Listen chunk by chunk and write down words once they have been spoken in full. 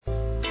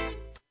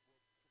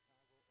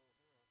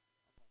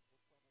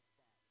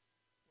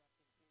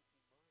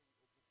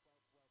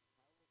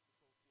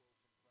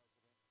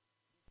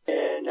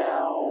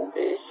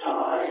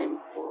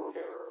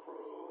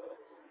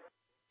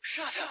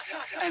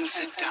and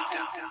sit down.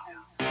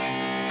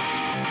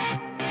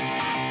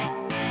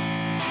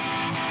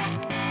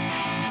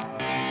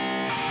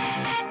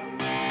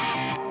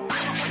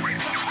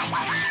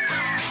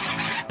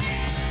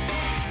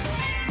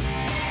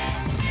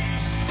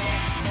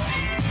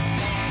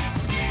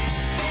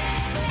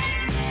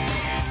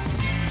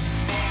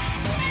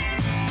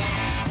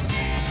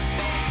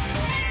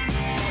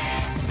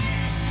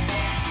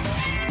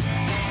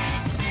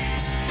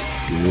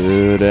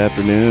 Good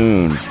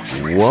afternoon.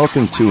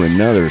 Welcome to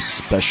another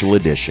special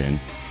edition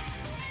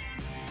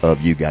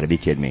of You Gotta Be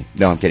Kidding Me.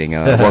 No, I'm kidding.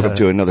 Welcome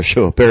to another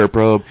show of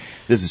Paraprobe.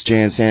 This is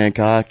Chance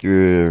Hancock,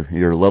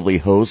 your lovely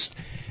host.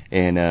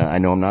 And I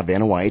know I'm not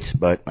Vanna White,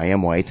 but I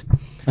am white.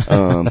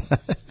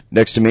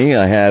 Next to me,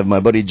 I have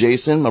my buddy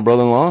Jason, my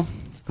brother-in-law.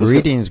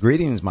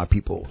 Greetings, my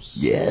peoples.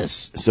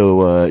 Yes.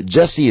 So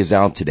Jesse is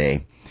out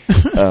today.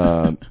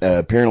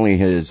 Apparently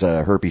his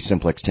herpes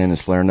simplex 10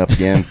 is flaring up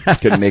again.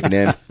 Couldn't make it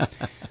in.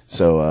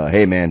 So,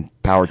 hey man,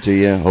 power to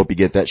you. Hope you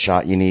get that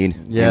shot you need.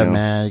 Yeah,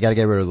 man, you gotta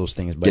get rid of those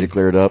things, buddy. Get it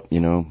cleared up,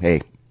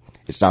 Hey,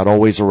 it's not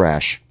always a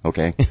rash,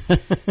 okay?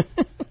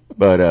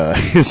 But,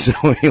 so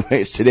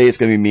anyways, today it's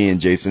gonna be me and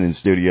Jason in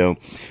studio.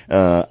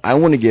 I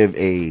want to give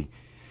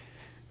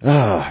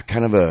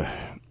kind of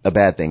a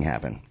bad thing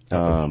happen.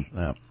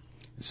 Yeah.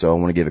 So I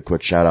want to give a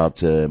quick shout out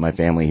to my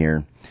family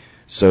here.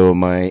 So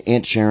my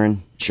Aunt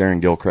Sharon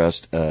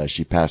Gilchrist,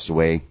 she passed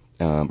away,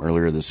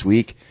 earlier this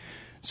week.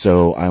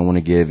 So I want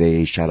to give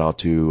a shout out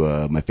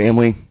to, my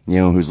family,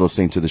 who's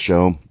listening to the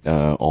show,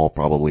 all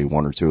probably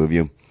one or two of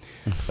you.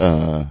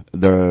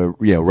 The,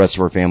 rest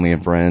of our family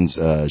and friends,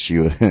 she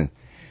was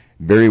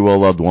very well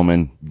loved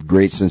woman,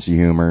 great sense of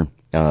humor,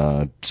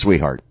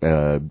 sweetheart,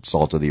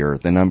 salt of the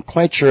earth. And I'm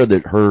quite sure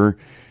that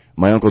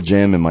my Uncle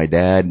Jim and my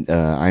dad,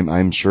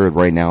 I'm sure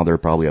right now they're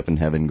probably up in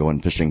heaven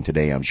going fishing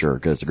today, I'm sure,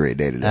 because it's a great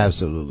day today.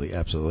 Absolutely.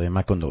 And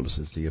my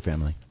condolences to your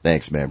family.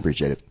 Thanks, man.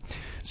 Appreciate it.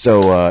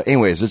 So,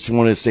 anyways, just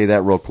wanted to say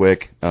that real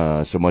quick.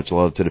 So much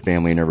love to the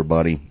family and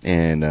everybody.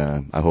 And,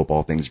 I hope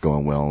all things are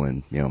going well.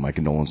 And, my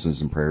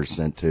condolences and prayers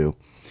sent too.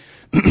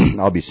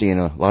 I'll be seeing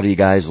a lot of you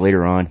guys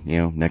later on,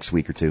 next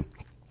week or two.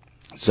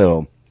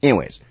 So,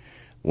 anyways,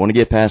 want to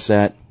get past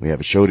that. We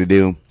have a show to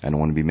do. I don't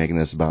want to be making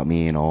this about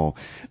me and all.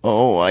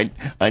 Oh, I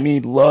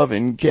need love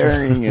and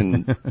caring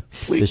and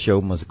please. The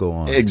show must go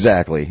on.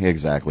 Exactly.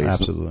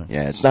 Absolutely.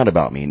 It's not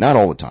about me. Not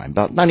all the time.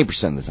 About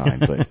 90% of the time,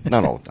 but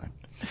not all the time.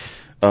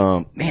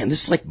 Man,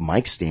 this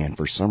mic stand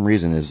for some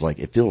reason is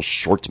it feels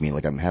short to me,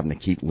 like I'm having to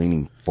keep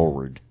leaning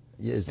forward.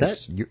 Yeah, is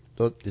that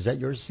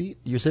your seat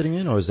you're sitting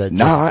in, or is that?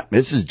 Nah,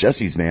 this is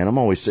Jesse's, man. I'm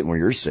always sitting where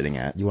you're sitting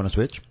at. You want to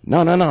switch?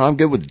 No. I'm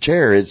good with the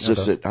chair. It's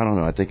just that, I don't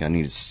know. I think I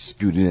need to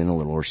scoot it in a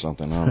little or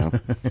something. I don't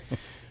know.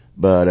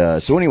 But,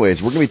 so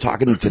anyways, we're going to be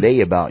talking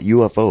today about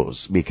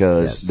UFOs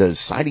because the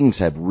sightings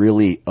have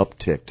really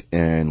upticked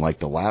in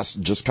the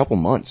last just couple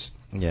months.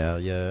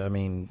 Yeah. I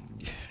mean,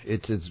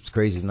 it's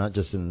crazy, not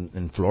just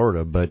in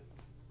Florida, but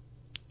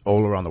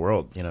all around the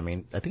world. I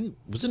mean, I think,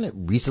 wasn't it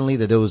recently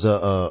that there was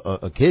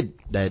a kid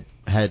that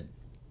had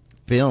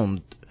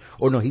filmed,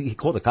 or no, he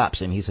called the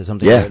cops and he said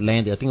something that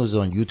landed, I think it was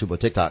on YouTube or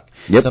TikTok.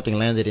 Yep. Something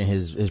landed in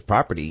his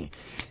property.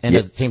 And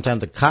at the same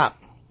time,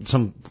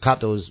 some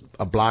cop that was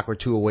a block or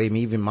two away,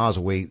 maybe even miles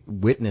away,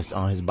 witnessed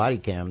on his body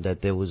cam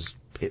that there was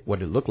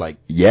what it looked like.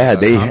 Yeah,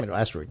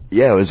 asteroid.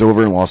 Yeah, it was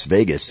over in Las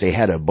Vegas. They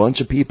had a bunch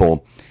of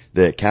people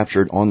that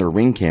captured on their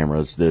Ring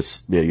cameras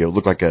this,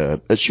 looked like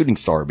a shooting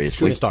star,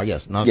 basically. Shooting star,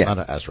 yes. Not an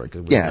asteroid,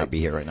 because we would not be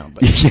here right now.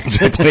 But.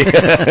 Exactly.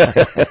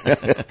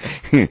 That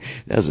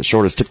was the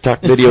shortest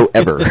TikTok video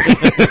ever.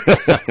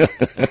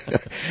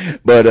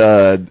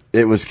 But,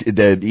 it was,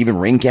 even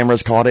Ring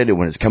cameras caught it, and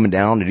when it's coming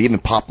down, it even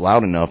popped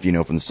loud enough,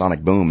 from the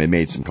sonic boom. It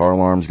made some car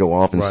alarms go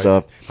off and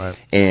stuff. Right.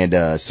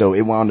 And, so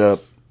it wound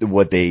up,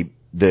 the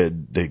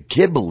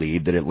kid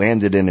believed that it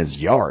landed in his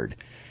yard.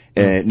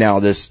 And now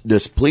this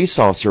police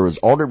officer was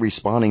already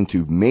responding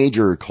to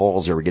major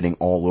calls they were getting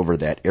all over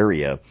that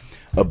area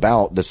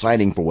about the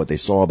sighting for what they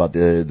saw about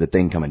the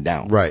thing coming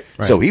down. Right.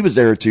 So he was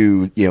there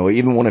to,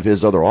 even one of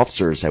his other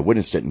officers had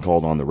witnessed it and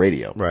called on the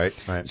radio. Right.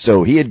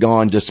 So he had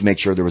gone just to make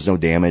sure there was no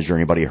damage or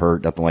anybody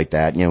hurt, nothing like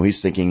that.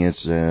 He's thinking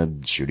it's a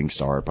shooting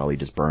star, probably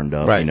just burned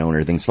up, and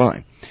everything's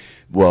fine.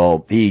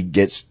 Well, he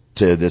gets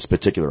to this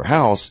particular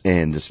house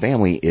and this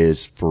family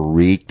is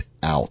freaked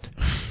out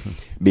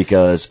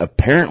because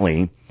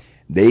apparently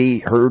they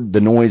heard the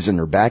noise in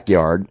their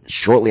backyard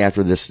shortly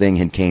after this thing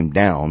had came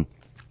down.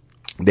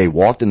 They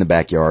walked in the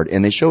backyard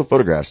and they show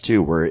photographs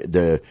too where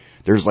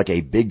there's a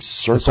big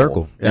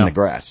circle in the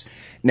grass.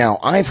 Now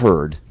I've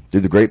heard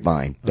through the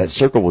grapevine that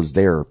circle was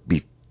there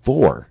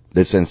before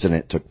this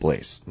incident took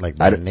place. Like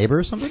by a neighbor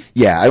or something?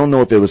 Yeah, I don't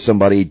know if it was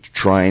somebody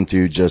trying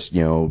to just,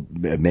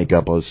 make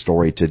up a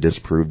story to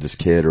disprove this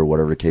kid or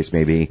whatever the case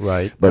may be.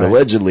 Right. But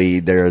allegedly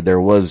there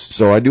was,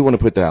 so I do want to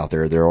put that out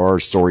there. There are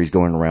stories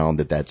going around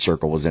that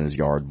circle was in his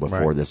yard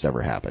before this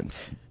ever happened.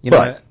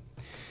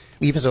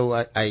 Even so,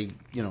 I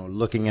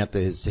looking at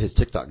his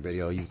TikTok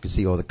video, you can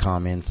see all the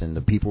comments and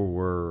the people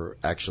were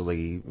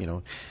actually,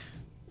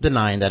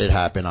 denying that it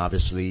happened,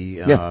 obviously,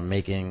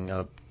 making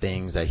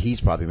things that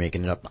he's probably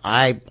making it up.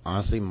 I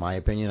honestly, my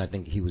opinion, I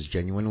think he was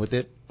genuine with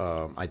it.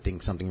 I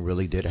think something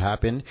really did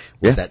happen.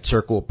 Was that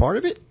circle a part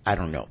of it? I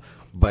don't know,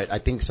 but I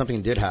think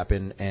something did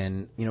happen.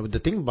 And the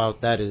thing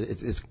about that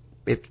is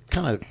it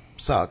kind of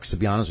sucks, to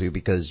be honest with you,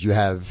 because you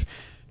have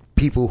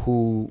people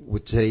who,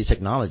 with today's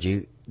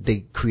technology,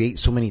 they create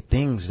so many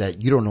things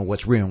that you don't know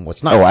what's real and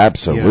what's not. Oh,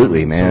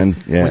 absolutely, man.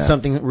 So yeah. when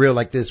something real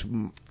like this,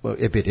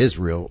 if it is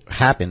real,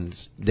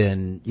 happens,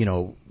 then,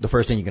 the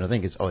first thing you're going to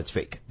think is, oh, it's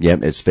fake.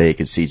 Yep, it's fake,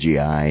 it's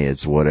CGI,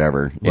 it's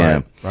whatever.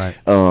 Yeah.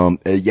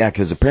 Right.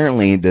 Because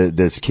apparently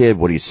this kid,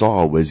 what he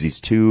saw was these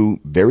two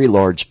very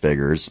large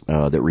figures,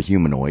 that were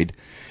humanoid,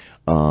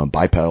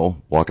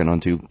 bipedal, walking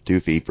on two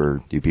feet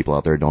for you people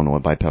out there who don't know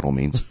what bipedal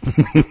means.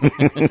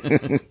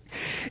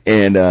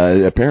 And,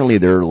 apparently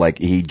they're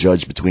he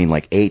judged between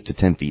 8 to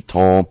 10 feet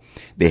tall.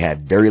 They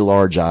had very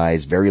large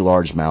eyes, very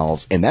large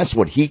mouths, and that's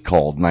what he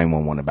called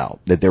 911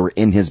 about, that they were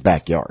in his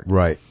backyard.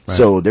 Right.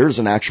 So there's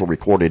an actual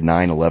recorded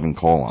 911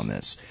 call on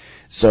this.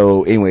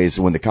 So anyways,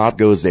 when the cop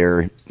goes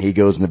there, he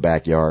goes in the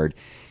backyard.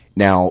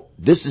 Now,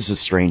 this is the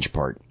strange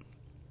part.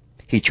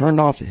 He turned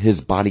off his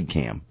body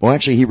cam. Well,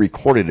 actually, he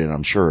recorded it,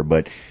 I'm sure,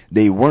 but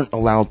they weren't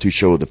allowed to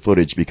show the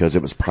footage because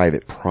it was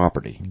private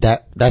property.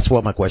 That's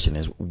what my question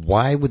is.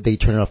 Why would they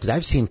turn it off? Because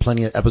I've seen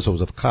plenty of episodes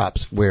of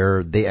Cops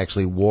where they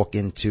actually walk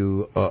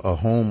into a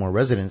home or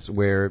residence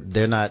where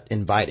they're not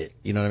invited.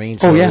 You know what I mean?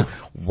 So yeah.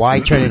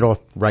 Why turn it off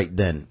right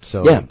then?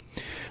 So yeah.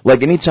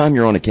 Anytime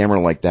you're on a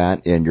camera like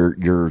that and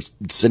you're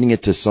sending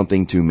it to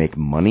something to make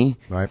money,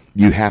 right,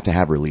 you have to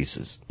have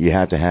releases. You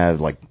have to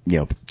have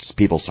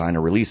people sign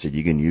a release that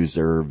you can use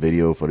their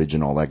video footage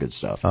and all that good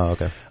stuff. Oh,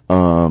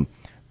 okay.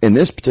 In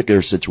this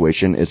particular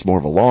situation, it's more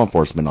of a law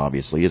enforcement,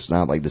 obviously. It's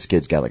not like this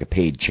kid's got a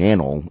paid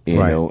channel, you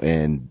know,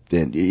 and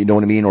you know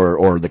what I mean?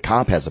 Or the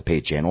cop has a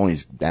paid channel and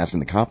he's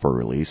asking the cop for a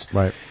release.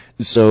 Right.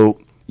 So,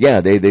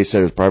 yeah, they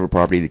said it was private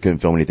property. They couldn't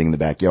film anything in the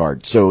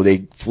backyard. So they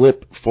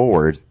flip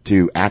forward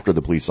to after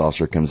the police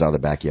officer comes out of the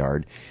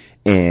backyard.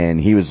 And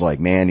he was like,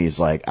 I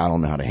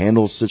don't know how to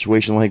handle a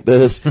situation like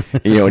this.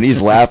 And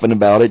he's laughing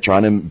about it,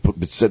 trying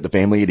to set the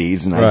family at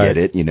ease. And I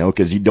get it,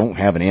 cause you don't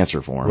have an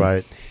answer for him.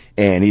 Right.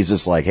 And he's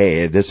just like,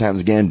 hey, if this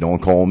happens again,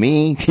 don't call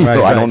me. Right.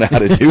 I don't know how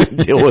to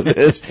deal with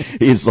this.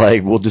 He's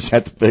like, we'll just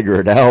have to figure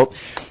it out.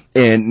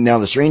 And now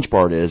the strange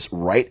part is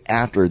right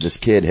after this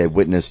kid had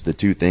witnessed the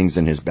two things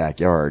in his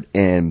backyard,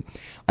 and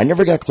I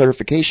never got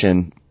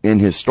clarification in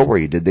his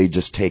story. Did they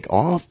just take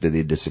off? Did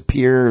they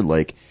disappear?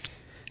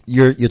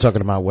 You're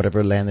talking about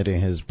whatever landed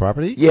in his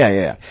property?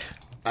 Yeah.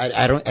 I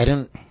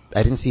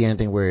didn't see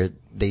anything where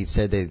they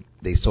said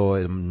they saw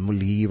him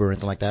leave or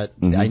anything like that.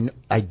 Mm-hmm.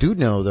 I do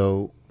know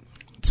though,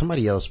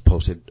 somebody else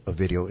posted a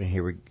video in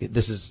here.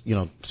 This is,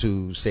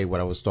 to say what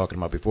I was talking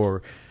about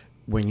before,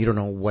 when you don't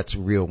know what's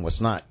real and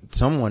what's not.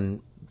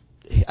 Someone,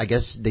 I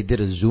guess they did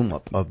a zoom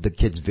up of the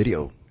kid's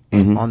video,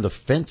 and on the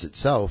fence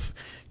itself,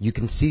 you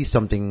can see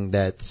something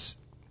that's,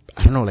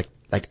 I don't know,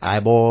 like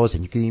eyeballs,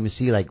 and you can even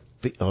see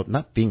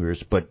not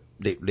fingers, but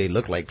they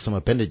look like some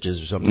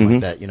appendages or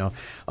something like that,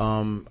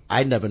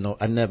 I never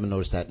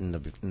noticed that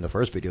in the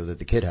first video that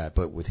the kid had,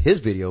 but with his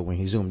video, when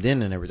he zoomed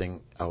in and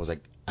everything, I was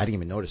like, I didn't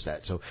even notice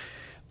that. So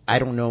I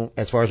don't know,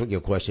 as far as what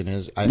your question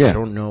is, I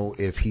don't know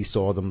if he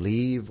saw them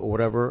leave or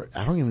whatever.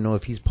 I don't even know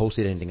if he's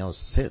posted anything else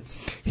since.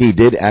 He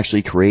did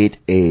actually create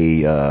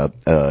a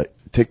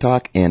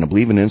TikTok and I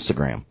believe an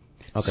Instagram.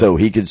 Okay. So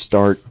he could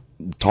start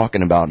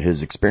talking about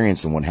his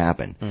experience and what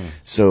happened.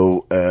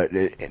 So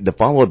the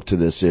follow-up to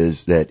this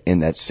is that in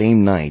that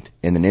same night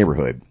in the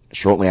neighborhood,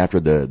 shortly after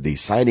the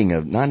sighting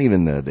of not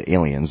even the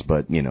aliens,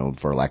 but,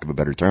 for lack of a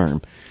better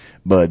term,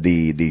 but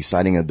the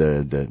sighting of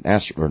the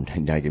asteroid,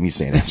 get me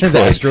saying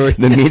asteroid,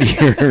 the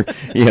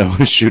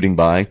meteor, shooting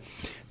by,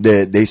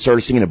 they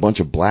started seeing a bunch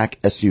of black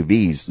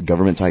SUVs,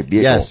 government type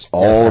vehicles,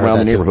 all around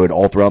the neighborhood,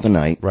 all throughout the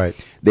night. Right.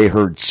 They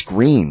heard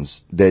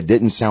screams that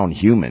didn't sound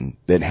human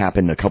that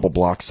happened a couple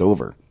blocks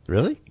over.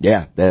 Really?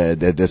 Yeah.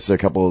 That's a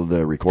couple of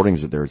the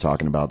recordings that they were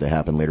talking about that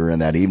happened later in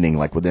that evening,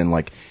 within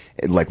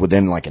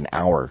an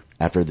hour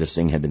after this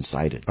thing had been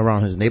sighted.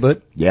 Around his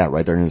neighborhood? Yeah,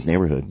 right there in his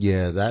neighborhood.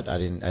 Yeah, that I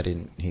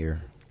didn't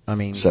hear.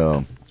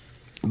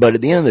 But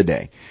at the end of the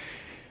day,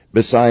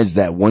 besides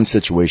that one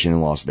situation in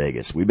Las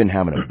Vegas, we've been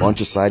having a bunch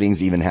of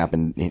sightings even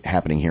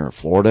happening here in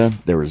Florida.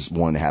 There was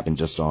one that happened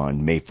just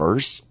on May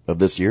 1st of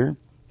this year,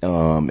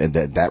 and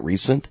that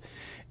recent.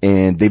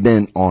 And they've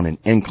been on an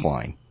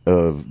incline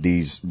of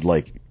these,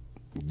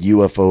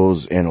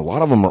 UFOs, and a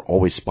lot of them are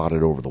always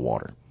spotted over the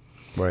water.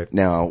 Right.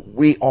 Now,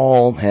 we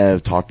all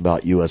have talked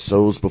about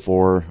USOs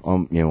before,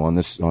 on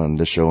this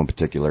show in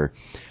particular.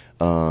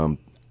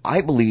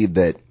 I believe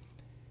that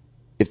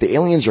if the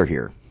aliens are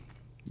here,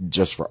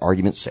 just for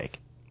argument's sake,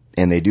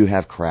 and they do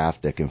have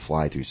craft that can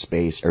fly through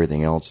space,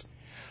 everything else,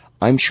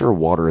 I'm sure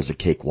water is a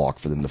cakewalk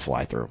for them to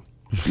fly through.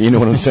 You know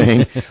what I'm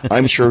saying?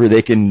 I'm sure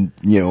they can,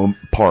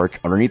 park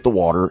underneath the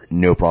water,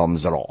 no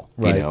problems at all.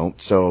 Right.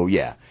 So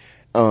yeah.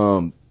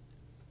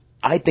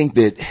 I think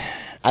they're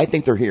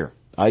here.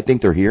 I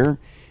think they're here,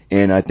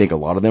 and I think a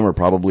lot of them are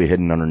probably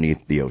hidden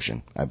underneath the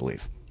ocean, I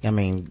believe. I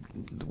mean,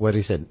 what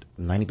he said,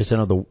 90%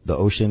 of the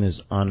ocean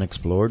is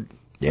unexplored.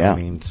 Yeah. I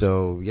mean,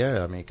 so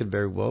yeah, I mean, it could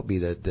very well be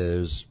that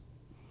there's,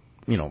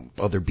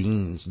 other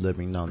beings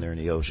living down there in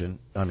the ocean.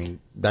 I mean,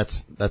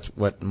 that's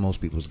what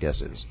most people's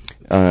guess is.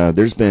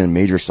 There's been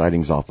major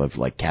sightings off of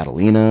like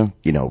Catalina,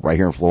 right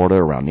here in Florida,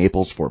 around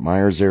Naples, Fort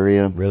Myers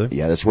area. Really?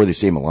 Yeah, that's where they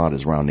see them a lot,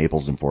 is around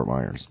Naples and Fort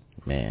Myers.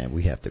 Man,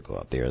 we have to go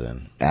out there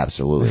then.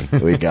 Absolutely.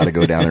 We got to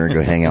go down there and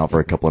go hang out for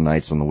a couple of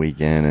nights on the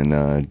weekend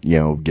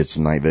and, get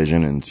some night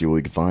vision and see what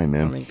we can find,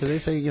 man. I mean, because they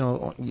say,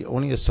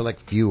 only a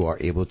select few are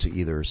able to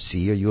either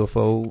see a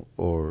UFO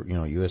or,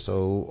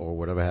 USO or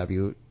whatever have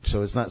you.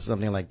 So it's not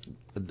something like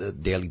the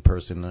daily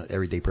person,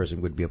 everyday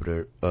person would be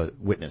able to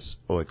witness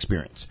or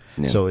experience.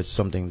 Yeah. So it's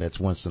something that's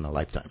once in a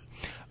lifetime.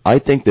 I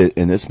think that,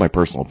 and this is my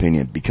personal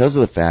opinion, because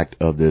of the fact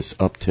of this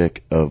uptick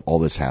of all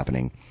this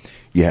happening,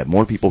 you had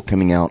more people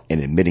coming out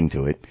and admitting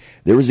to it.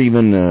 There was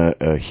even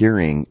a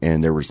hearing,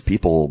 and there was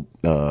people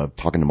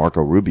talking to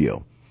Marco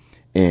Rubio,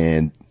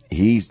 and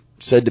he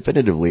said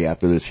definitively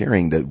after this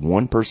hearing that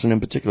one person in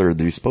particular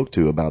that he spoke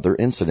to about their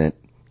incident,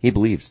 he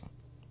believes.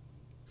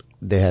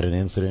 They had an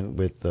incident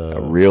with a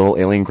real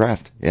alien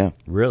craft. Yeah.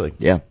 Really?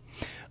 Yeah.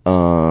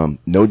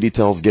 No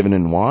details given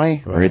in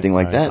why or anything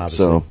like that. Obviously.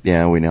 So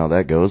yeah, we know how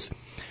that goes.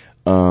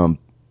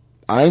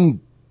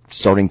 I'm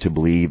starting to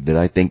believe that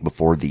I think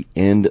before the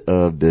end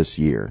of this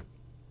year,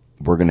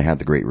 we're going to have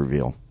the great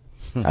reveal.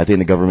 I think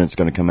the government's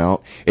going to come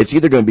out. It's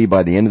either going to be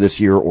by the end of this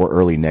year or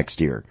early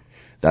next year.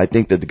 I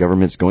think that the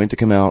government's going to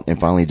come out and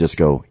finally just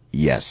go,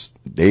 yes,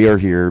 they are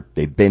here.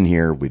 They've been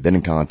here. We've been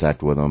in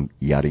contact with them,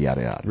 yada,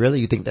 yada, yada. Really?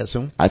 You think that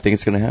soon? I think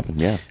it's going to happen,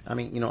 yeah. I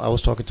mean, I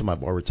was talking to my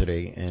barber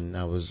today, and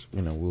I was,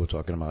 we were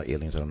talking about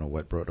aliens. I don't know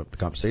what brought up the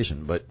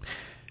conversation, but,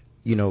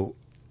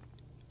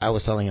 I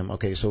was telling him,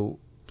 okay, so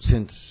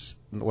since,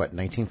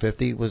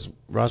 1950 was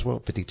Roswell?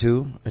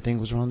 52, I think,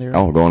 was around there?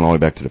 Oh, going all the way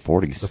back to the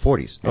 40s. The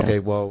 40s. Yeah. Okay,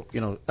 well,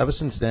 ever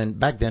since then,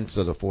 back then,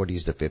 so the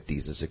 40s, the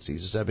 50s, the 60s,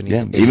 the 70s.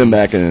 Yeah, 80s. Even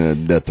back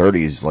in the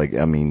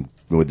 30s,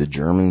 with the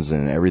Germans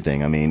and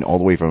everything. I mean, all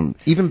the way from...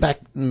 Even back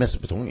in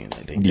Mesopotamian,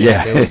 I think.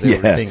 Yeah. There were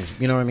things,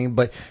 you know what I mean?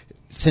 But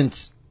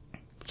since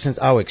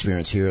our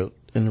experience here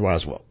in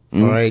Roswell,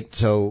 all right,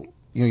 so,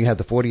 you have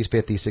the 40s,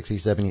 50s,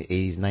 60s, 70s,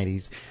 80s,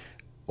 90s,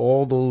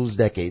 all those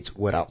decades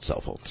without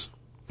cell phones.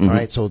 All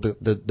right, so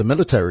the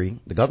military,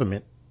 the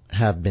government,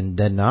 have been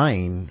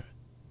denying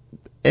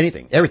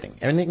everything.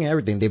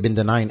 They've been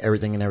denying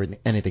everything and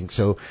anything.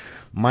 So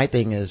my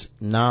thing is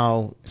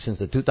now, since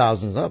the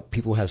 2000s up,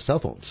 people have cell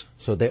phones,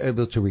 so they're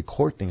able to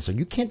record things. So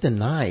you can't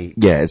deny.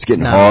 Yeah, it's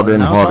getting harder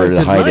and harder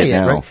to hide it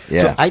now. Right?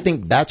 Yeah. So I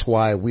think that's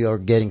why we are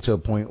getting to a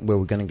point where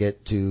we're going to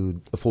get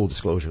to a full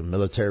disclosure.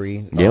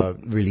 Military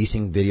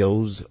releasing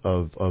videos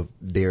of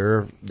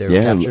their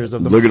captures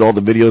of them. Look at all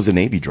the videos the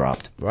Navy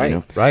dropped.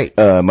 Right, right.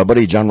 My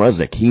buddy John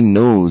Rusnick, he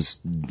knows,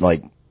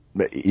 never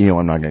mind.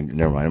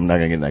 I'm not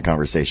gonna get in that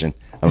conversation.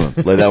 I'm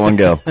gonna let that one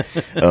go.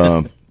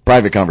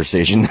 Private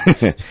conversation.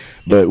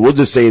 But we'll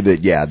just say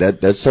that,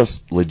 that's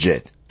just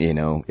legit.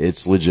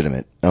 It's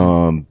legitimate.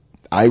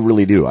 I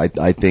really do.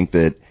 I think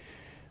that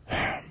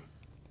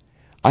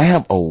I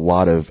have a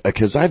lot of,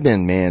 cause I've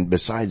been,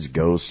 besides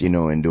ghosts,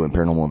 and doing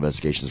paranormal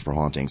investigations for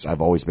hauntings,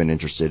 I've always been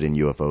interested in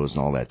UFOs and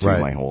all that too,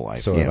 my whole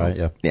life. So have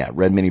I, yeah.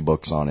 Read many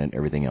books on it,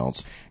 everything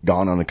else.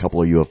 Gone on a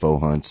couple of UFO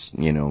hunts,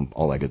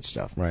 all that good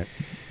stuff. Right.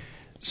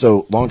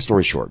 So, long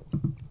story short,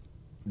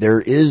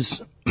 there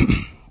is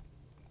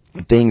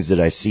things that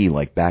I see,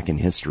 like back in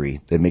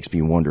history, that makes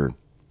me wonder,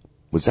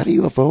 was that a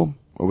UFO?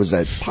 Or was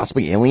that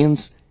possibly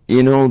aliens?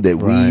 That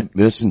we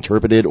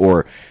misinterpreted,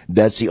 or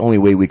that's the only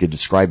way we could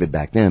describe it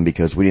back then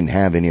because we didn't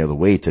have any other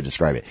way to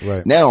describe it.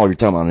 Right. Now, if you're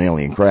talking about an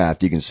alien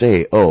craft, you can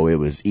say, oh, it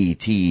was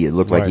E.T., it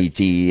looked like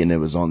E.T., and it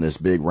was on this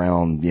big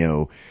round,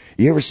 you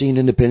ever seen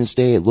Independence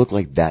Day? It looked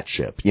like that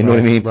ship. You know what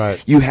I mean?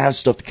 Right. You have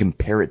stuff to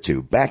compare it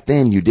to. Back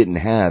then, you didn't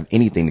have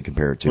anything to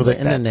compare it to. Well, like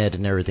the internet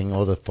and everything,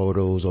 all the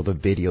photos, all the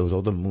videos,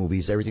 all the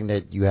movies, everything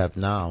that you have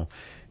now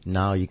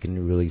you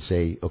can really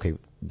say, okay,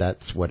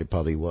 that's what it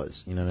probably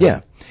was. You know what I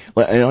mean?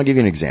 Yeah. And I'll give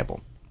you an example.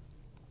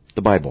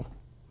 The Bible.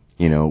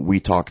 We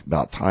talk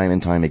about time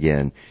and time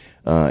again,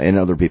 and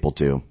other people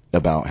too,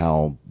 about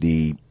how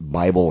the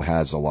Bible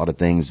has a lot of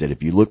things that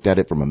if you looked at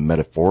it from a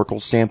metaphorical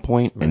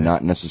standpoint and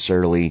not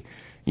necessarily,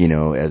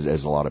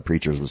 as a lot of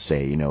preachers would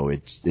say,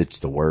 it's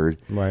the word.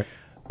 Right.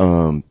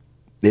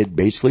 It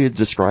basically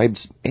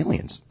describes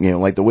aliens,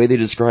 like the way they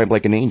describe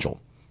like an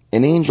angel.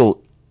 An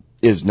angel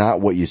is not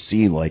what you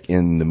see like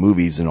in the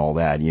movies and all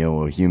that,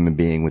 a human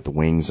being with the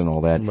wings and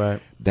all that. Right.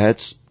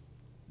 That's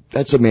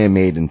a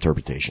man-made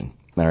interpretation,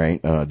 all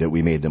right, that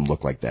we made them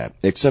look like that.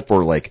 Except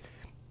for like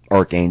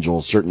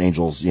archangels, certain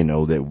angels,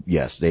 that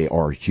yes, they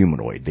are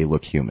humanoid. They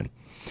look human.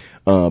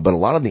 But a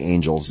lot of the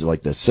angels,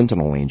 like the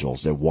sentinel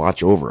angels that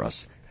watch over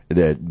us,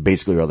 that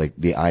basically are like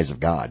the eyes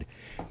of God,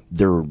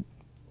 they're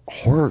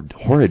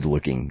horrid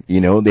looking,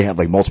 they have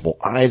like multiple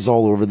eyes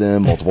all over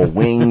them, multiple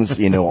wings,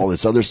 all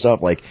this other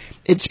stuff. Like,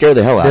 it'd scare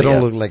the hell out of you. They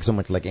don't look like so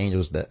much like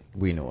angels that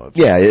we know of.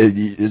 Yeah,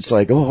 it's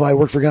like, oh, I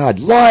work for God.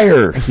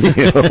 Liar!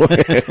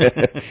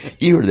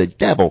 You are the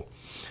devil.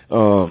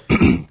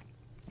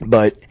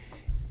 But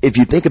if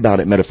you think about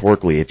it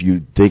metaphorically, if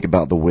you think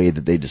about the way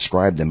that they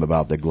describe them,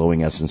 about the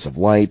glowing essence of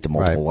light, the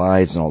multiple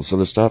eyes, and all this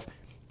other stuff,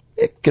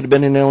 it could have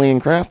been an alien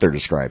craft they're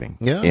describing.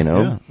 Yeah, you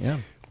know? Yeah.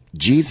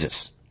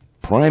 Jesus,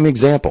 prime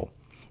example.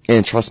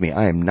 And trust me,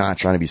 I am not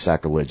trying to be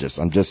sacrilegious.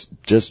 I'm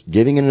just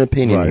giving an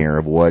opinion here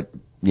of what,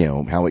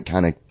 how it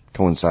kind of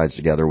coincides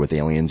together with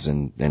aliens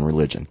and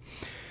religion.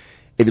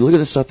 If you look at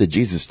the stuff that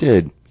Jesus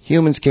did,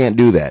 humans can't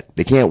do that.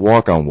 They can't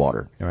walk on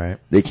water. Right.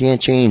 They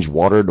can't change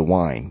water to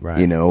wine.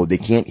 Right. They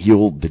can't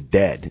heal the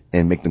dead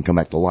and make them come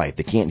back to life.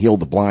 They can't heal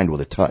the blind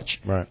with a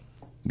touch. Right.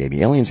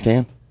 Maybe aliens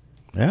can.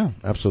 Yeah,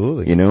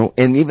 absolutely.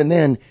 And even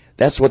then,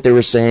 that's what they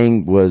were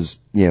saying was,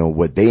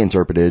 what they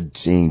interpreted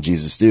seeing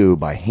Jesus do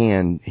by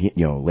hand,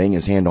 laying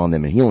his hand on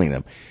them and healing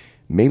them.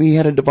 Maybe he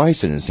had a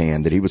device in his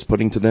hand that he was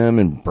putting to them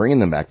and bringing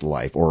them back to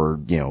life, or,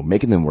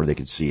 making them where they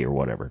could see or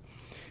whatever.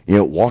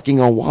 Walking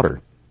on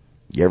water.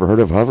 You ever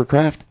heard of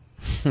hovercraft?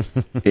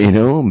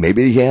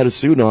 Maybe he had a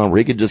suit on where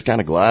he could just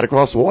kind of glide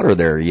across water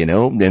there,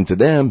 and to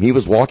them, he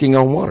was walking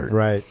on water.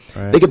 Right.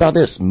 Think about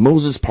this.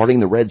 Moses parting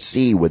the Red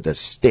Sea with a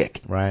stick.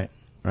 Right.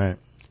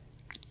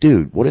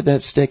 Dude, what if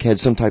that stick had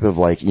some type of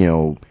a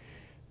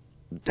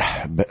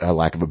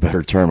lack of a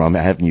better term, I'm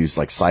having to use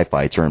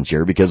sci-fi terms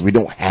here because we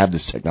don't have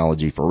this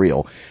technology for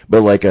real,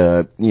 but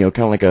kind of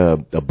like a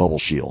bubble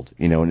shield,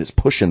 and it's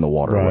pushing the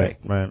water away,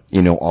 right.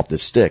 Off the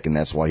stick, and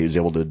that's why he was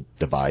able to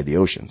divide the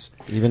oceans.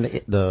 Even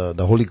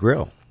the Holy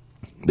Grail.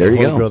 There you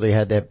go. Holy Grail,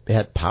 they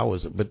had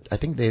powers, but I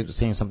think they were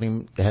saying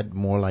something that had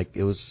more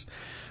it was,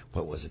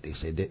 what was it they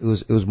said? It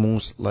was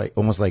almost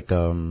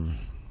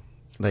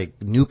like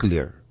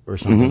nuclear. Or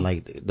something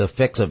like the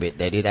effects of it,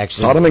 that it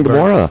actually Sodom and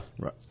Gomorrah.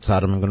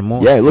 Sodom and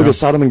Gomorrah. Yeah, look at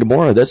Sodom and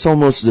Gomorrah. That's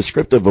almost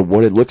descriptive of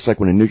what it looks like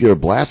when a nuclear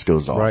blast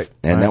goes off. Right.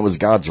 And that was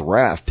God's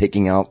wrath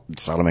taking out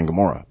Sodom and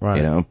Gomorrah.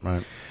 Right.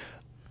 Right.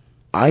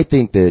 I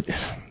think that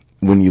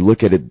when you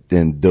look at it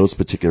in those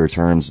particular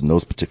terms, in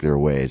those particular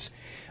ways,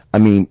 I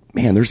mean,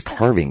 man, there's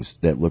carvings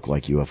that look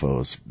like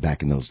UFOs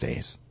back in those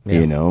days.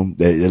 Yeah. At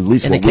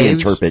least in what we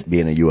interpret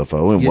being a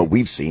UFO and what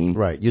we've seen.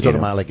 Right. You're talking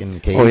about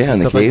in caves. Oh yeah, in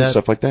the caves,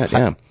 stuff like that.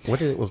 Yeah.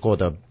 What is it was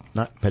called?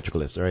 Not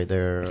petroglyphs, right?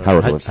 They're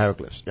hieroglyphs.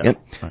 Hieroglyphs. Yeah. Yep.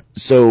 Right.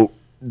 So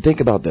think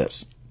about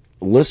this.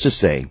 Let's just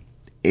say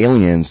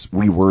aliens,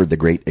 we were the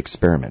great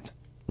experiment.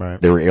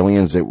 Right. There were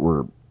aliens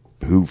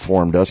who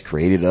formed us,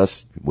 created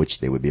us, which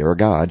they would be our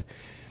God,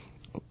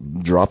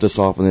 dropped us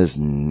off on this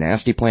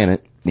nasty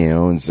planet,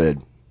 and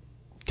said,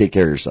 take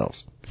care of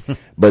yourselves.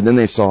 But then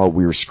they saw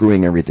we were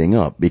screwing everything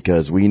up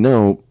because we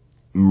know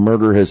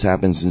murder has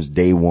happened since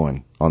day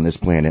one on this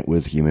planet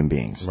with human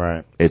beings.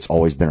 Right. It's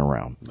always been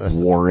around.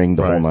 Warring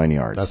the whole 9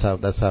 yards.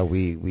 That's how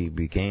we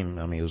became.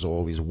 I mean, it was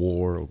always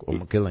war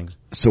or killings.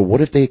 So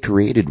what if they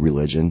created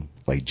religion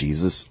like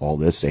Jesus, all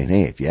this, saying,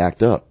 hey, if you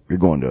act up, you're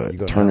going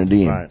to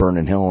eternity and burn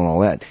in hell and all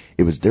that.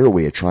 It was their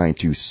way of trying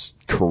to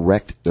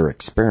correct their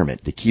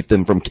experiment to keep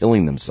them from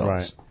killing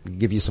themselves. Right.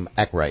 Give you some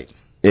act right.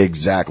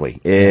 Exactly.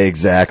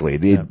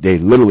 They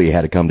literally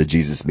had to come to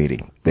Jesus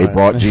meeting. They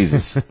brought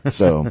Jesus.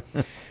 So,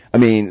 I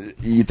mean,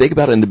 you think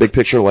about it in the big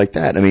picture like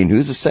that. I mean,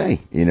 who's to say,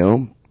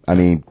 I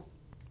mean,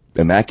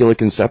 immaculate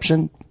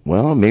conception?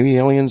 Well, maybe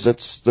aliens,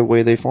 that's the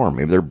way they form.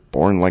 Maybe they're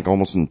born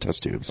almost in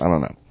test tubes. I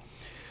don't know.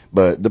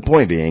 But the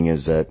point being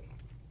is that,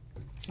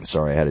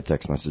 sorry, I had a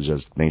text message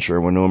just making sure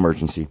there was no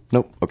emergency.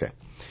 Nope. Okay.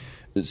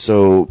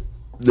 So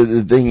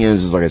the thing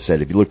is like I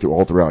said, if you look through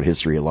all throughout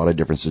history, a lot of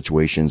different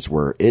situations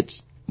where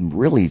it's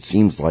really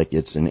seems like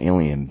it's an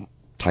alien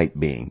type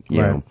being,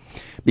 you know,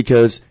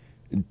 because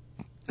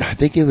I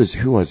think it was,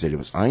 who was it? It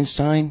was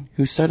Einstein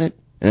who said it,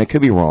 and I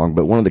could be wrong,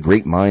 but one of the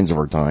great minds of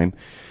our time,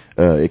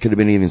 it could have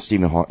been even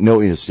Stephen Hawking.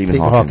 No, it was Stephen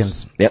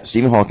Hawkins. Yep,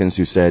 Stephen Hawkins,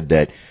 who said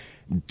that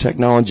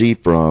technology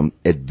from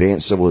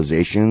advanced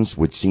civilizations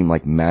would seem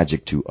like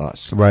magic to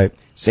us. Right.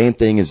 Same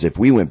thing as if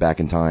we went back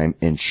in time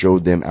and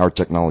showed them our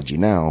technology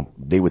now,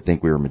 they would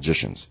think we were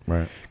magicians.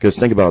 Right. Because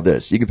think about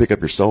this. You can pick up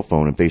your cell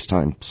phone and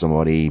FaceTime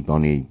somebody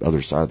on the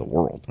other side of the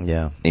world.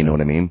 Yeah. You know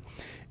what I mean?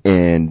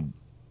 And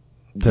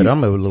to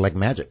them, it would look like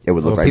magic. It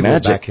would look like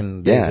magic.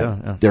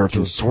 Yeah. They're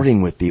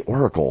consorting with the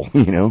Oracle,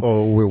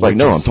 Oh, we're like,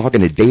 no, I'm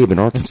talking to Dave in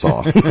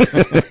Arkansas.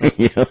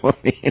 You know what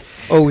I mean?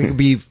 Oh, we could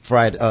be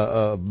fried,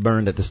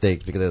 burned at the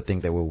stake because they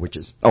think that we're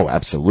witches. Oh,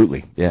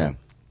 absolutely. Yeah.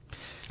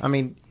 I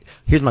mean,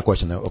 here's my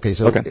question though. Okay,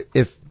 so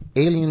if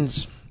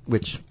aliens,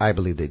 which I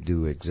believe they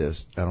do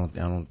exist, I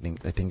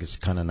think it's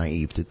kind of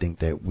naive to think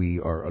that we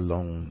are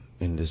alone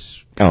in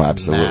this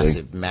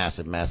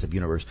massive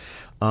universe,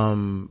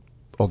 or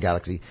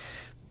galaxy.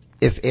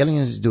 If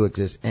aliens do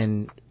exist,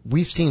 and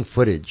we've seen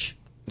footage,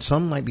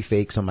 some might be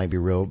fake, some might be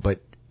real, but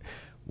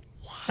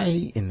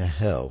why in the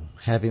hell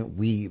haven't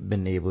we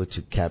been able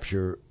to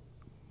capture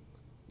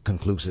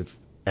conclusive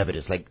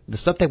evidence? Like the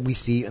stuff that we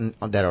see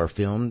that are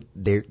filmed,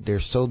 they're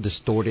so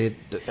distorted.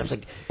 I was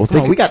like,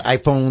 we got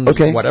iPhone,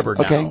 whatever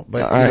now.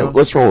 But, all right,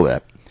 let's roll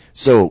that.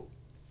 So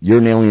you're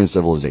an alien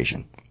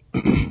civilization.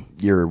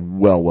 You're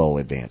well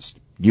advanced.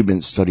 You've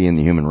been studying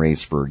the human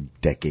race for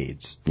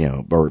decades,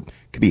 or it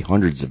could be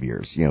hundreds of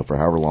years, for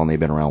however long they've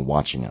been around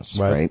watching us,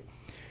 right?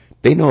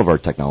 They know of our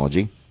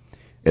technology.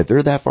 If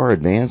they're that far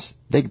advanced,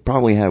 they could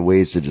probably have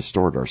ways to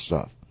distort our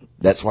stuff.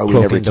 That's why we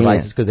never Cloaking can.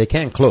 devices, because they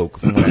can cloak,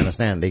 from what I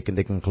understand. They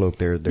can cloak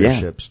their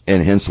ships.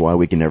 And hence why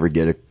we can never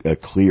get a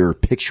clear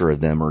picture of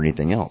them or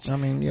anything else. I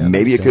mean, yeah,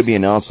 maybe it makes could be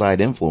sense. an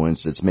outside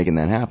influence that's making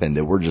that happen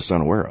that we're just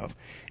unaware of.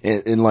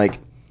 And like,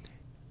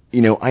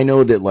 you know, I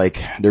know that like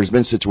there's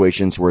been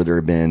situations where there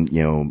have been,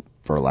 you know,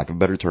 for lack of a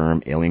better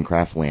term, alien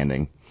craft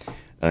landing,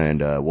 and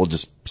we'll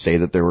just say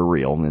that they were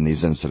real in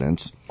these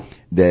incidents,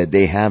 that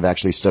they have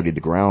actually studied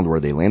the ground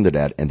where they landed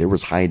at, and there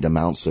was high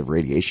amounts of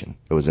radiation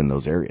that was in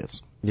those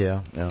areas.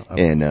 Yeah.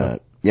 And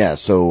yeah,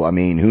 so I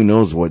mean, who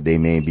knows what they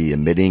may be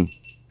emitting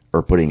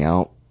or putting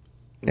out?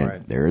 And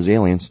Right. there's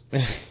aliens.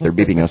 They're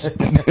beeping us.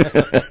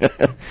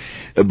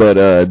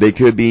 But they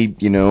could be,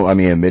 you know, I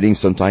mean, emitting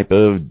some type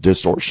of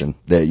distortion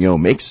that, you know,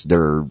 makes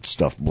their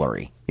stuff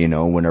blurry, you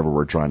know, whenever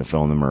we're trying to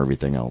film them or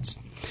everything else.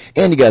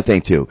 And you gotta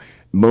think too,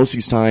 most of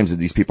these times that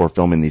these people are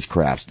filming these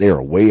crafts, they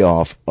are way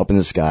off up in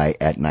the sky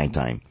at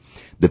nighttime.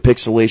 The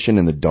pixelation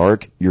in the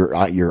dark, your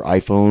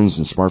iPhones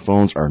and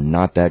smartphones are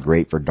not that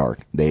great for dark.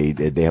 They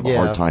have a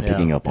hard time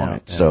picking up on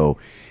it. Yeah. So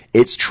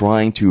it's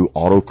trying to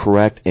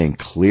autocorrect and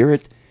clear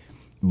it,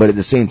 but at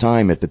the same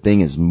time, if the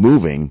thing is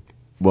moving,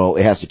 well,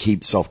 it has to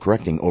keep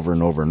self-correcting over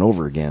and over and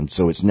over again,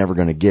 so it's never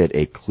going to get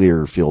a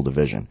clear field of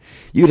vision.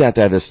 You'd have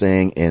to have this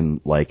thing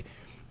in like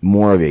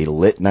more of a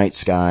lit night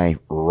sky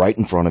right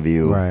in front of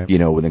you, Right. you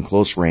know, within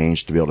close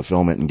range to be able to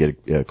film it and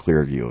get a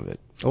clear view of it.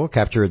 Or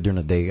capture it during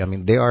the day. I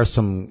mean, there are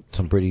some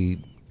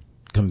pretty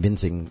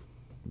convincing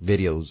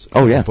videos,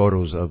 Oh, yeah.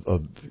 photos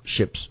of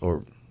ships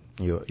or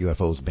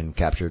UFOs been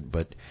captured.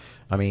 But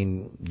I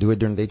mean, do it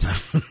during the daytime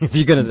if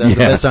you're gonna. That's the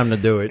best time to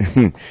do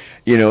it.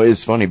 You know,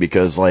 it's funny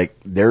because like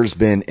there's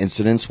been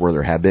incidents where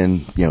there have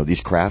been, you know,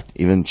 these craft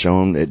even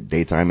shown at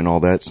daytime and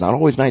all that. It's not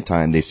always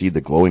nighttime. They see the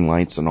glowing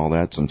lights and all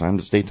that.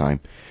 Sometimes it's daytime.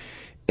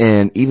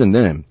 And even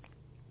then,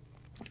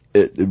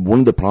 one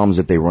of the problems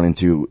that they run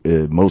into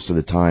most of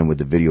the time with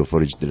the video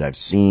footage that I've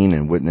seen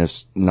and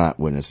not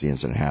witnessed the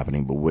incident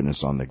happening, but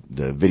witnessed on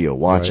the video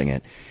watching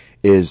it,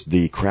 is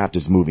the craft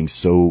is moving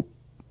so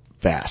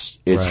fast.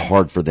 It's Right.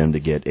 hard for them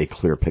to get a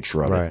clear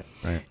picture of it.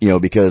 Right. You know,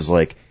 because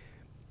like,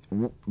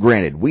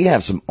 granted, we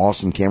have some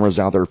awesome cameras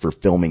out there for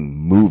filming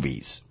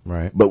movies.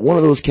 Right. But one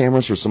of those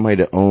cameras for somebody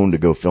to own to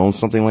go film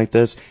something like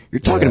this, you're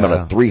talking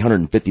about a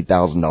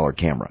 $350,000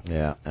 camera.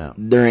 Yeah.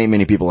 There ain't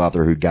many people out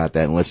there who got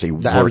that unless they The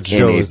work average in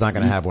Joe a- is not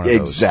going to have one of those.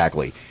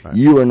 Exactly. Right.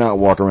 You are not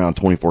walking around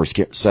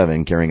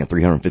 24/7 carrying a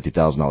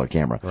 $350,000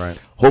 camera. Right.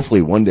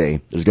 Hopefully one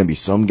day there's going to be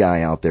some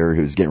guy out there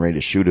who's getting ready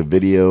to shoot a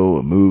video,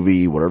 a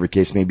movie, whatever the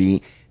case may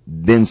be.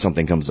 Then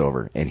something comes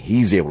over and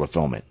he's able to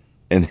film it.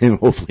 And then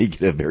hopefully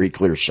get a very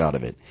clear shot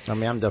of it. I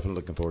mean, I'm definitely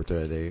looking forward to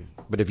that day.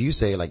 But if you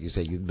say, like you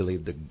say, you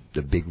believe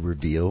the big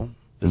reveal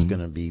is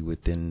going to be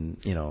within,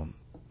 you know,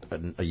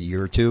 a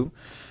year or two,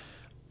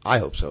 I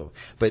hope so.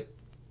 But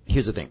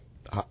here's the thing.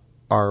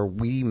 Are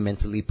we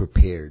mentally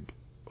prepared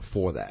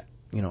for that?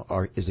 You know,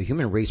 is the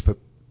human race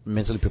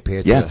mentally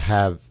prepared Yeah. to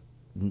have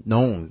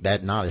known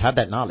that knowledge, have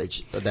that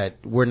knowledge that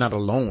we're not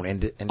alone?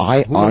 And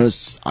I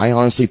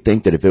honestly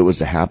think that if it was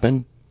to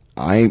happen,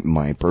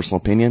 my personal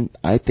opinion,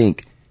 I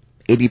think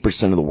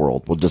 80% of the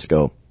world will just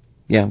go,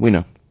 yeah, we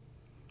know.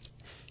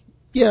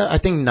 Yeah, I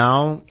think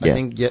now,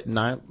 Yeah.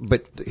 now,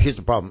 but here's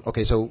the problem.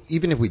 Okay, so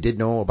even if we did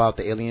know about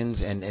the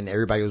aliens and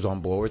everybody was on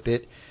board with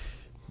it,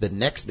 the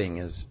next thing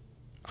is,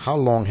 how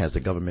long has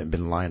the government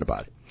been lying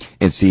about it?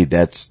 And see,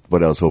 that's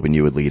what I was hoping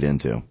you would lead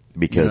into.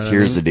 Because You know what I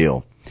here's mean? the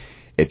deal.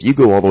 If you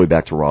go all the way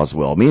back to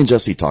Roswell, me and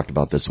Jesse talked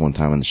about this one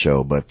time on the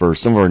show, but for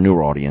some of our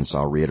newer audience,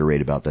 I'll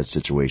reiterate about that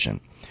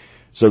situation.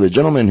 So the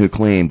gentleman who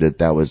claimed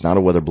that was not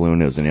a weather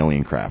balloon, it was an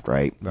alien craft,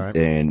 right? Right.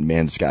 And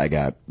man, this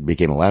guy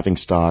became a laughing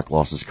stock,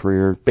 lost his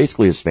career,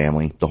 basically his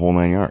family, the whole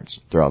 9 yards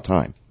throughout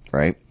time,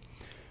 right?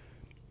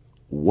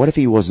 What if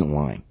he wasn't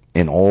lying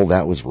and all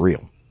that was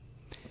real?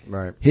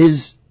 Right.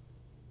 His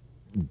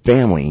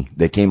family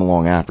that came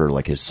along after,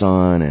 like his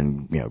son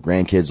and, you know,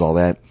 grandkids, all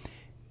that,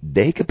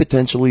 they could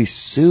potentially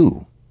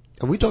sue.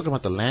 Are we talking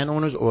about the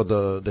landowners or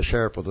the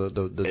sheriff or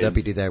the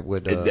deputy that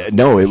would?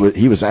 No,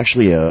 he was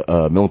actually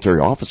a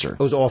military officer.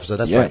 Oh, it was an officer.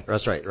 That's Yeah. right.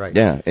 That's right. Right.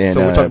 Yeah, and,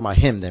 so we're talking about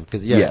him then,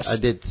 because yes. I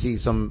did see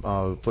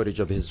some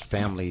footage of his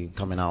family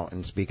coming out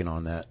and speaking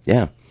on that.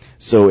 Yeah.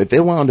 So if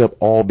it wound up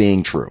all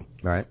being true,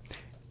 Right.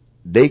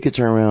 they could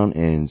turn around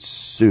and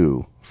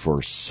sue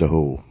for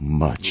so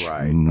much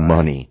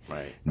money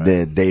Right.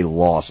 that they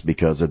lost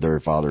because of their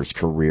father's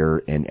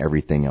career and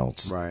everything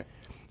else. Right.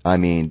 I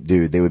mean,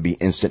 dude, they would be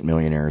instant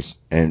millionaires,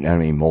 and I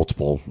mean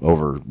multiple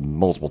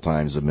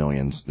times of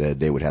millions that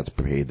they would have to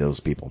pay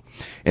those people.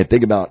 And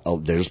think about,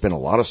 there's been a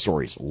lot of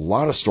stories,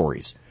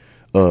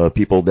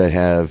 people that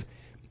have,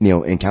 you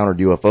know, encountered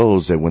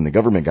UFOs that when the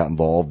government got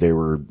involved, they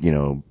were, you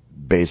know,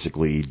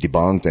 basically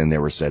debunked, and they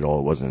were said, oh,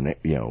 it wasn't,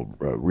 you know,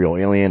 a real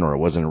alien, or it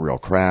wasn't a real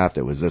craft,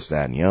 it was this,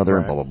 that, and the other,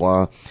 and Right. blah,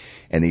 blah, blah.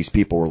 And these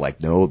people were like,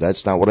 no,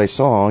 that's not what I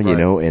saw, you Right.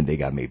 know, and they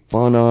got made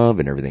fun of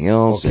and everything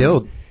else. Or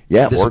killed.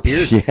 Yeah,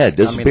 disappeared. Yeah,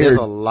 disappeared. I mean, there's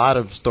a lot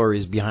of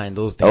stories behind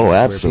those things. Oh, where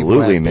absolutely,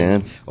 people have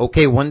man. been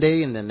okay one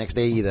day, and the next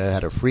day either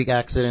had a freak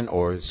accident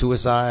or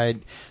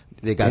suicide.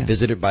 They got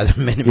visited by the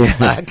Men in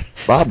Black.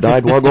 Bob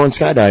died while going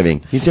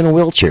skydiving. He's in a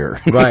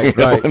wheelchair. Right,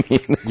 right. I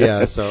mean?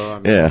 Yeah, so I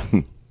mean, yeah,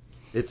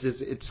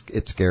 it's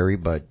scary,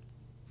 but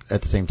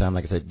at the same time,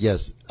 like I said,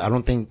 yes, I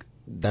don't think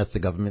that's the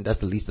government. That's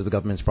the least of the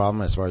government's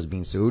problem as far as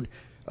being sued.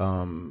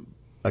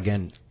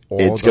 Again,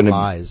 all the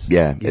lies.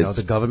 Yeah, you know,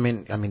 the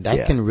government. I mean, that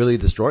yeah. can really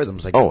destroy them.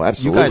 It's like, oh,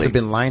 absolutely. You guys have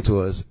been lying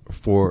to us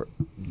for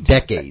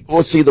decades.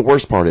 Well, see, the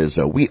worst part is,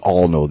 though, we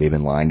all know they've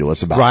been lying to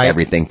us about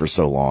everything for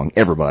so long.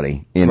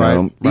 Everybody, you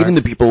know, even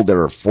the people that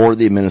are for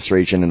the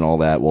administration and all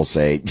that will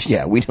say,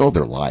 yeah, we know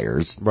they're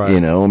liars. Right.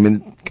 You know, I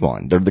mean, come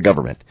on, they're the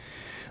government.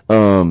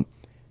 But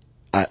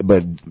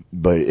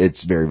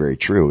it's very, very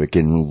true. It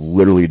can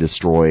literally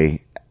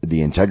destroy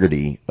the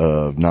integrity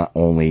of not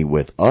only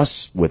with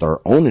us, with our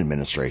own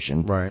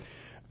administration. Right.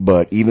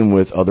 But even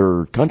with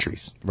other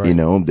countries, you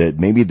know, that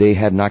maybe they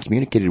have not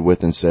communicated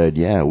with and said,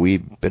 yeah,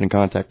 we've been in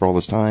contact for all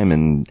this time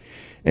and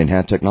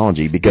had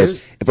technology. Because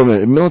from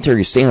a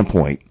military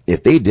standpoint,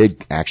 if they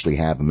did actually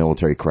have a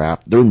military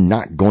craft, they're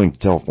not going to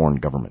tell foreign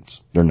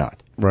governments. They're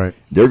not. Right.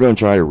 They're going to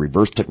try to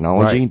reverse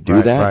technology,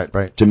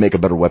 that to make a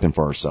better weapon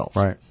for ourselves.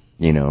 Right.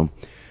 You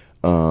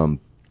know,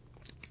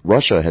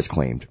 Russia has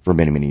claimed for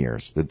many, many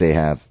years that they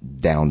have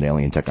downed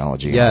alien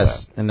technology.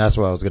 Yes, and that's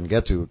what I was going to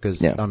get to,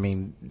 because, I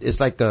mean, it's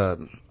like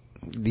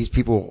these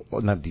people,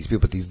 not these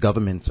people, but these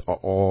governments are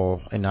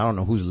all, and I don't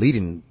know who's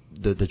leading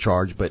the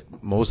charge,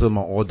 but most of them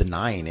are all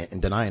denying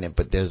it,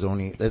 but there's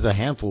a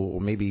handful,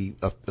 or maybe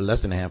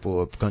less than a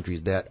handful of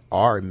countries that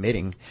are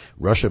admitting,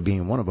 Russia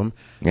being one of them,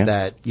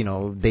 that, you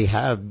know, they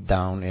have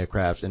downed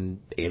aircrafts and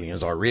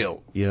aliens are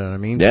real. You know what I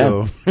mean? Yeah.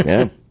 So,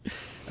 yeah.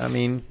 I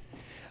mean,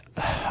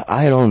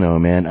 I don't know,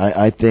 man.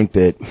 I think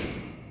the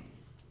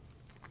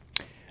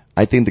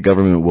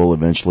government will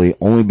eventually,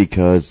 only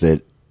because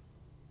that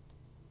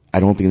I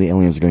don't think the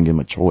aliens are going to give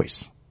them a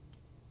choice.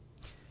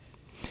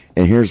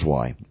 And here's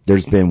why.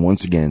 There's been,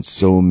 once again,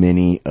 so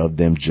many of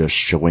them just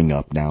showing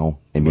up now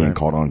and being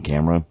caught on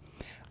camera.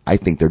 I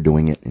think they're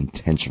doing it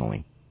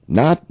intentionally.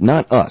 Not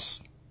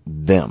us.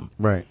 Them.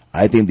 Right.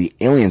 I think the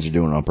aliens are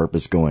doing it on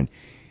purpose, going,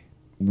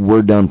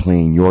 we're done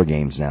playing your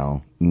games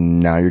now.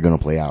 Now you're going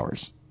to play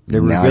ours.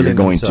 Now you're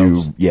going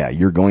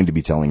you're going to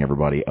be telling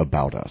everybody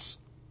about us.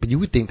 But you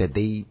would think that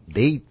they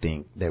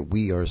think that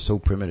we are so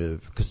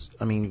primitive, because,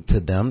 I mean, to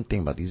them,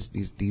 think about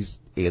these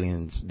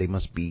aliens, they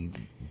must be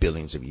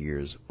billions of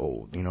years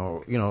old, you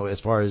know, as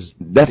far as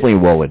definitely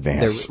well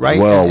advanced, right?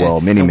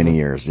 Many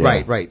years.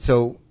 Yeah. Right.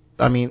 So,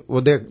 I mean,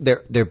 well,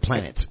 they're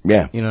planets.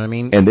 Yeah. You know what I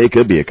mean? And they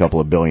could be a couple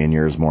of billion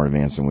years more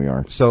advanced than we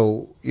are.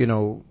 So, you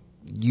know,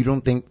 you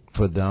don't think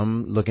for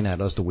them looking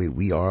at us the way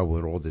we are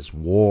with all this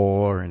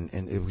war and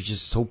it was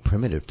just so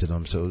primitive to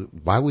them. So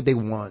why would they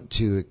want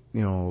to, you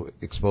know,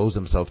 expose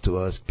themselves to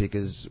us?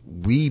 Because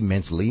we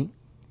mentally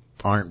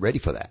aren't ready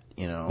for that,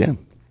 you know? Yeah.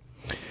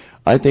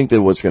 I think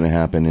that what's going to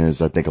happen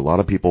is I think a lot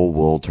of people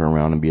will turn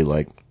around and be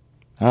like,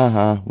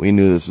 we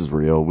knew this is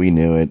real. We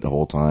knew it the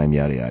whole time,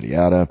 yada, yada,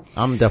 yada.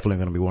 I'm definitely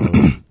going to be one of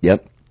them.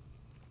 Yep.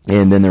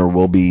 And then there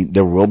will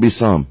be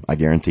some, I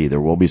guarantee,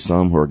 there will be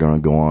some who are going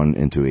to go on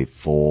into a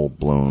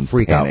full-blown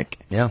freak panic.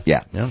 Out.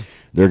 Yeah. Yeah.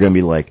 They're going to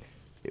be like,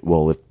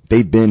 well, if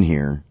they've been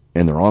here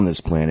and they're on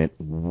this planet,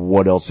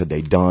 what else had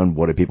they done?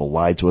 What have people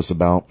lied to us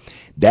about?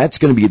 That's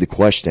going to be the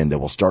question that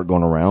will start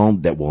going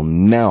around that will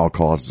now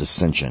cause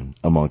dissension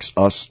amongst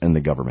us and the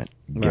government.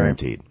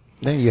 Guaranteed. Right.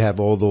 Then you have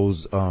all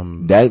those,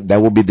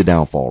 that will be the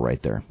downfall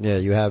right there. Yeah,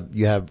 you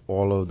have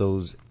all of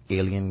those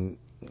alien,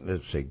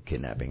 let's say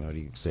kidnapping, or do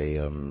you say,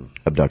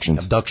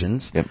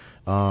 abductions. Yep.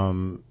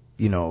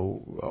 You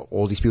know,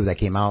 all these people that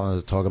came out and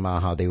were talking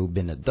about how they've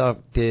been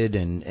abducted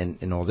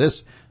and all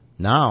this.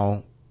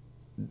 Now,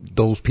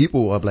 those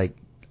people are like,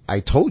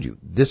 I told you,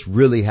 this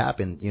really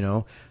happened, you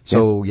know?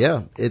 So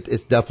yeah,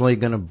 it's definitely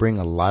going to bring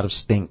a lot of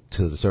stink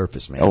to the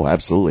surface, man. Oh,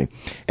 absolutely.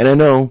 And I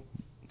know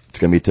it's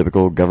going to be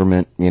typical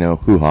government, you know,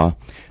 hoo-ha.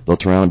 They'll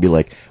turn around and be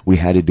like, we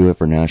had to do it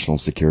for national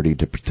security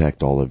to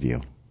protect all of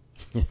you.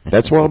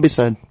 That's where I'll be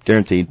said,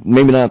 guaranteed.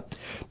 Maybe not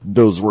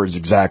those words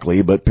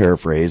exactly, but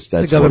paraphrased.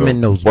 That's the government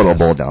knows what it'll best.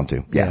 boil down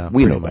to. Yeah,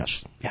 we know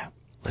much. best. Yeah,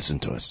 listen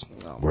to us.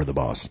 We're the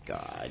boss.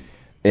 God.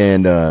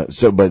 And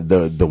but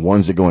the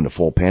ones that go into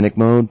full panic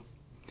mode,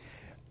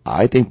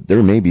 I think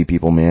there may be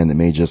people, man, that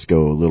may just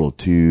go a little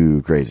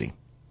too crazy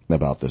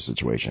about this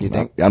situation. You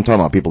think? I'm talking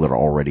about people that are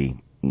already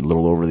a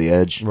little over the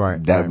edge.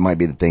 Right. That might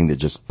be the thing that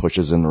just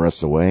pushes them the rest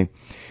of the way.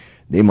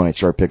 They might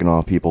start picking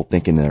off people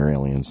thinking they're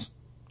aliens.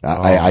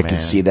 I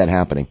could see that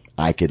happening.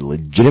 I could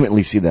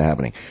legitimately see that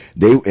happening.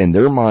 They, in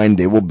their mind,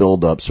 they will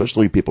build up,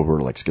 especially people who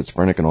are like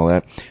schizophrenic and all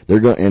that. They're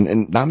going,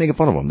 and not making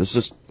fun of them. This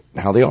is just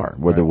how they are,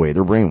 the way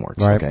their brain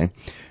works. Right. Okay.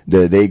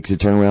 They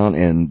could turn around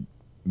and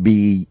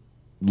be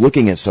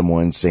looking at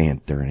someone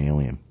saying, they're an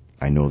alien.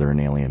 I know they're an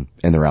alien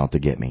and they're out to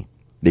get me.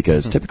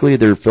 Because typically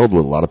they're filled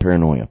with a lot of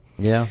paranoia.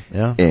 Yeah.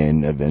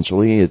 And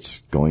eventually it's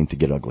going to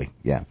get ugly.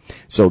 Yeah.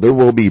 So there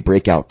will be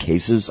breakout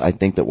cases, I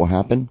think, that will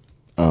happen.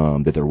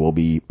 that there will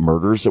be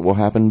murders that will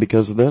happen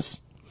because of this.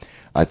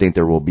 I think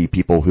there will be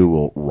people who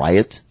will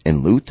riot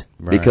and loot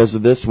because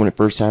of this when it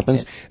first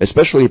happens,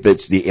 especially if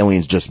it's the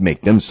aliens just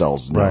make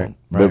themselves known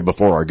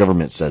before our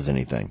government says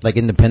anything. Like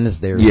Independence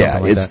Day or yeah,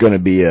 something like it's going to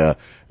be a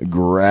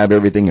grab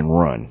everything and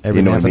run.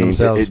 Every man for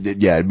themselves.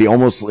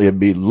 It'd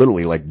be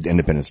literally like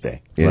Independence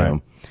Day, you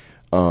know.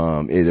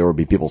 There will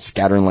be people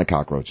scattering like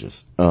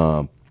cockroaches.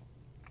 And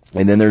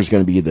then there's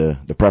going to be the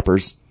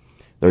preppers.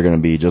 They're going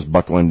to be just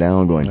buckling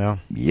down going,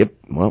 yep,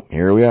 well,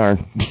 here we are.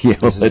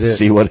 Let's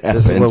see what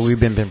happens. This is what we've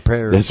been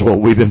prepared This is what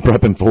we've been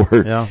prepping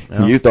for.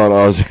 Yeah. You thought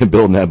I was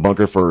building that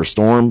bunker for a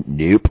storm?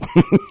 Nope.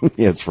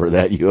 It's for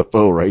that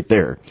UFO right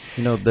there.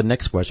 The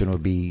next question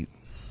would be,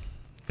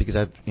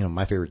 because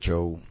my favorite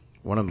show,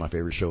 one of my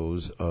favorite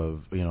shows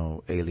of,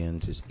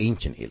 aliens is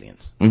Ancient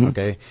Aliens. Mm-hmm.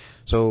 Okay.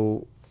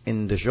 So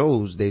in the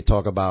shows, they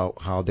talk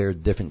about how there are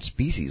different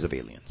species of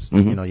aliens.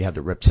 Mm-hmm. You have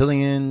the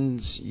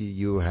reptilians,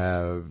 you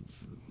have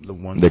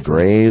the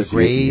Greys.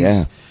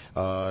 Yeah.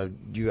 I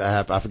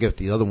forget what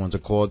the other ones are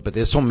called, but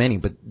there's so many,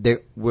 but there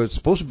were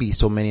supposed to be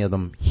so many of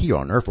them here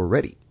on Earth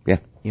already. Yeah.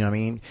 You know what I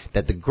mean?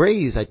 That the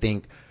Greys, I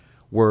think,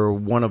 were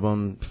one of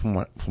them, from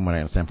what I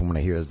understand, from what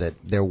I hear, is that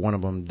they're one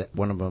of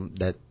them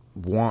that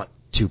want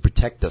to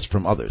protect us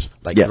from others,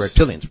 like the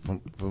reptilians.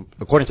 From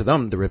according to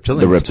them, the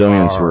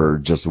reptilians were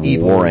just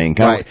evil, warring,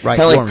 kind of like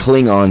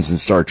Klingons in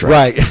Star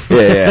Trek. Right.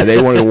 yeah,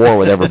 they wanted to war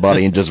with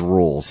everybody and just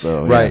rule.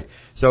 So right.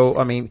 So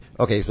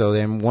so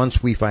then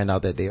once we find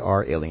out that they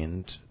are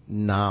aliens,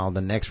 now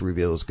the next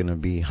reveal is going to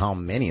be how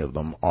many of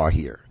them are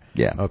here.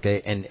 Yeah.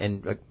 Okay.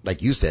 And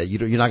like you said,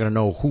 you're not going to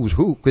know who's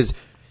who, because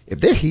if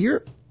they're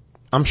here,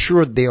 I'm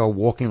sure they are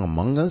walking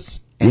among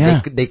us.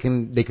 And they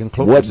can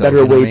cloak what themselves.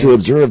 better way to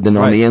observe than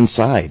on the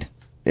inside?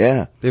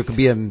 Yeah. There could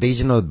be an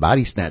invasion of the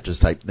body snatchers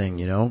type thing,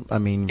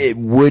 It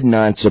would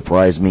not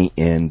surprise me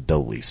in the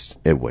least.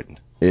 It wouldn't.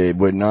 It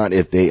would not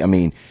if they,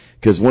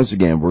 because once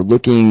again, we're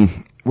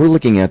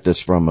looking at this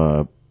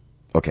from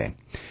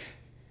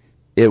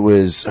it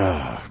was,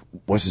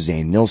 what's his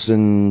name?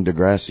 Nilsson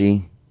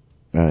Tyson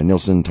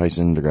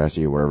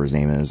DeGrassi, or whatever his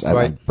name is.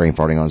 I'm brain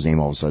farting on his name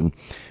all of a sudden.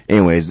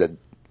 Anyways, that,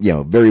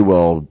 very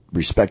well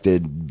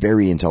respected,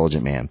 very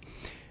intelligent man,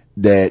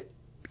 that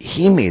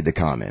he made the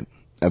comment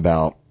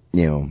about,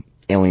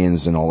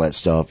 aliens and all that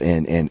stuff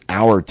and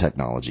our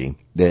technology,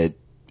 that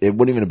it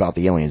wasn't even about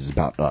the aliens, it's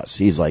about us.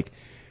 He's like,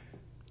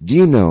 do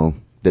you know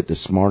that the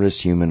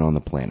smartest human on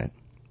the planet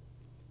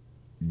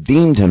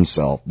deemed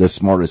himself the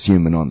smartest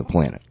human on the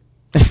planet?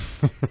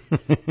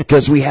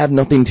 Because we have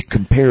nothing to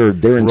compare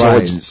their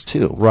intelligence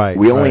to. Right.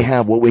 We only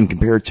have what we can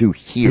compare to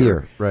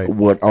here. Right.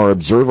 What our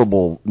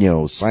observable,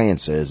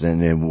 science is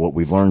and what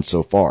we've learned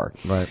so far.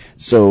 Right.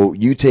 So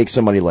you take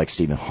somebody like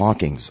Stephen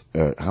Hawking's,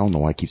 I don't know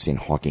why I keep saying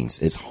Hawking's,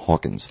 it's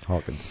Hawkins.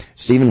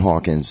 Stephen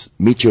Hawkins,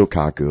 Michio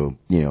Kaku,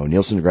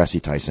 Nilsson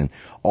deGrasse Tyson,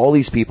 all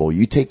these people,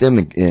 you take them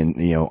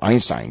in,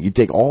 Einstein, you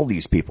take all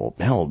these people,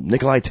 hell,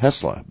 Nikola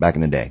Tesla back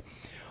in the day.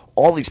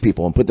 All these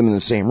people and put them in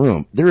the same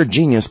room. They're a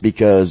genius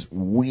because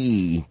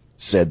we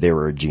said they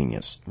were a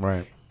genius.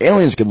 Right.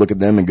 Aliens could look at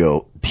them and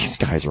go, these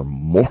guys are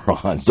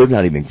morons. They're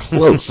not even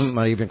close.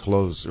 Not even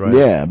close, right?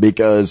 Yeah,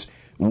 because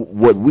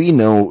what we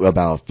know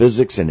about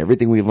physics and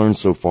everything we've learned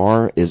so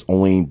far is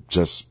only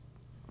just,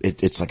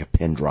 it's like a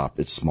pin drop.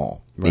 It's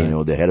small.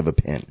 Right. The head of a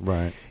pin.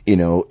 Right.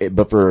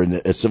 But for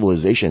a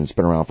civilization that's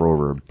been around for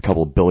over a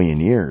couple of billion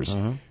years,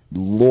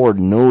 Lord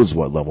knows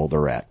what level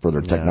they're at for their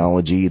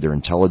technology, their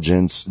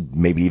intelligence,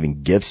 maybe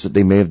even gifts that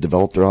they may have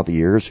developed throughout the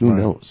years. Who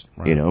knows?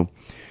 Right.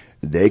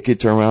 They could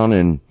turn around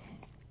and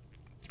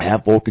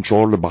have full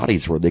control of their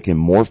bodies where they can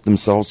morph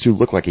themselves to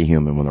look like a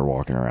human when they're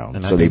walking around.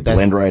 And so they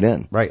blend right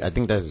in. Right. I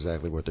think that's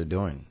exactly what they're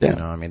doing.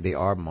 Yeah. They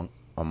are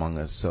among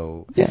us.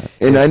 So yeah.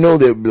 And I know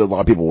that a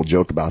lot of people will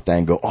joke about that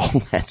and go,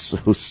 oh, that's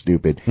so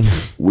stupid.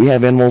 We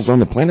have animals on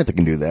the planet that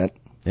can do that.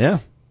 Yeah.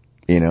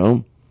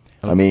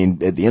 At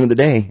the end of the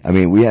day,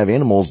 we have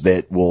animals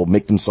that will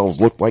make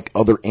themselves look like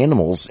other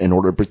animals in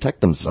order to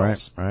protect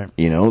themselves. Right.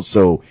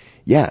 So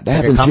yeah, that like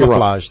happens a here.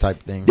 Camouflage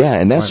type thing. Yeah,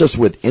 and that's just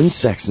with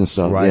insects and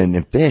stuff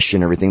and fish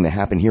and everything that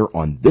happen here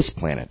on this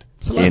planet.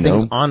 There's a lot of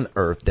things on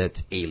Earth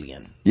that's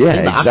alien.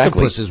 Yeah, the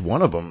exactly. Octopus is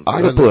one of them.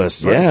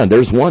 Octopus, yeah.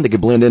 There's one that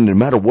can blend in no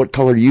matter what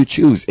color you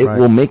choose. It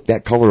will make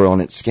that color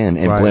on its skin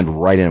and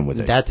blend right in with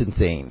it. That's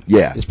insane.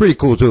 Yeah. It's pretty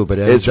cool too, but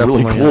it's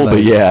really cool,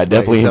 but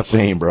definitely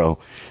insane, bro.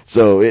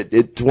 So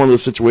it's one of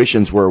those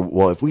situations where,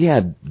 well, if we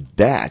had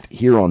that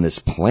here on this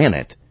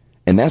planet,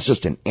 and that's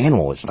just an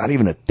animal, it's not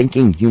even a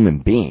thinking human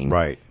being.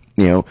 Right.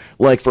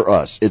 Like for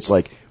us, it's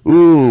like,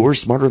 ooh, we're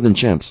smarter than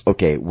chimps.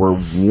 Okay, we're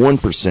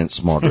 1%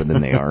 smarter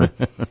than they are.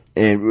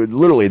 And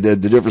literally the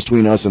difference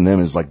between us and them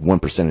is like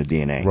 1% of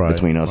DNA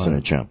between us and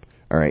a chimp.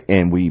 All right.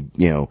 And we,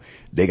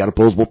 they got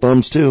opposable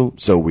thumbs too.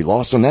 So we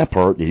lost on that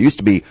part. It used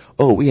to be,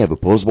 oh, we have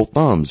opposable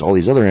thumbs. All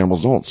these other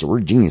animals don't. So we're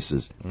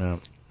geniuses. Yeah.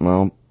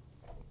 Well,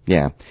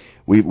 yeah.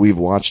 We've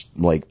watched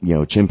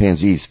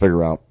chimpanzees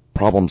figure out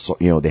problems,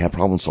 they have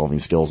problem solving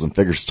skills and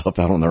figure stuff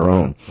out on their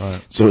own.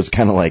 Right. So it's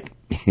kind of like,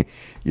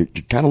 you're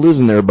kind of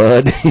losing there,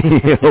 bud.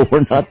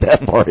 We're not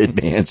that far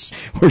advanced.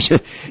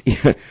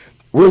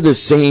 We're the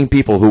same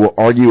people who will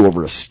argue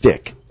over a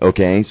stick.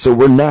 Okay, so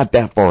we're not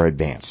that far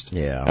advanced.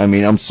 Yeah. I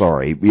mean, I'm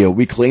sorry.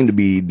 We claim to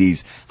be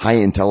these high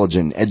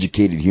intelligent,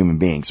 educated human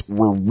beings.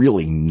 We're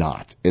really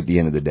not at the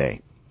end of the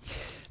day.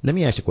 Let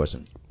me ask you a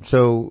question.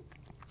 So,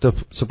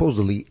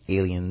 supposedly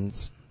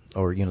aliens,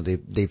 or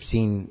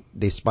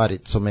they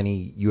spotted so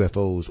many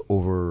UFOs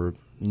over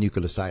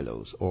nuclear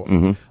silos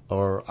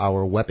or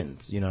our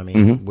weapons. You know what I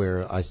mean? Mm-hmm.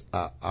 Where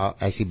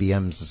ICBMs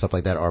and stuff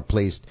like that are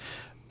placed,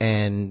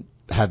 and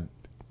have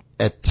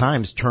at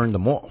times turned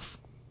them off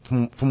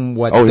from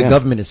what the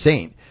government is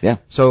saying. Yeah.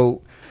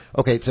 So,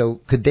 okay,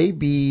 so could they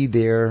be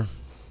there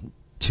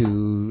to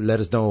let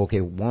us know?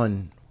 Okay,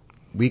 one,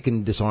 we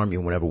can disarm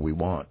you whenever we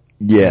want.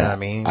 Yeah, you know what I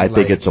mean, I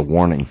think it's a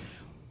warning.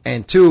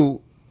 And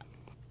two,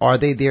 are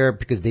they there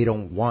because they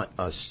don't want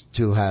us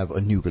to have a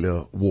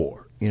nuclear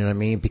war? You know what I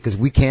mean? Because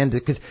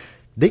because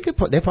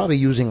they're probably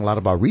using a lot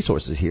of our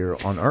resources here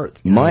on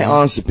Earth. My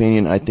honest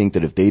opinion, I think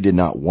that if they did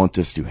not want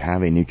us to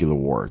have a nuclear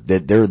war,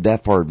 that they're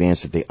that far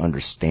advanced that they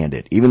understand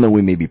it. Even though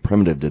we may be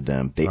primitive to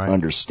them, they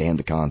understand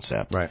the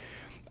concept. Right.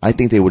 I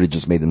think they would have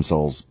just made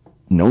themselves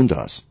known to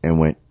us and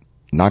went,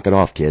 knock it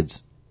off,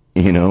 kids.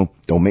 Don't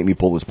make me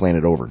pull this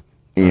planet over.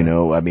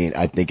 I mean,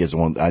 I think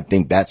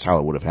that's how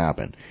it would have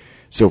happened.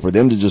 So for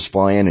them to just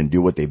fly in and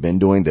do what they've been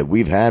doing, that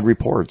we've had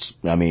reports.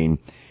 I mean,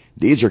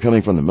 these are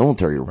coming from the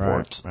military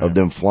reports of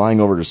them flying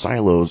over to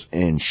silos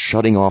and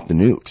shutting off the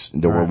nukes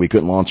where we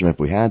couldn't launch them if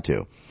we had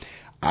to.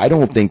 I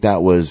don't think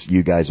that was,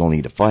 you guys all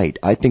need to fight.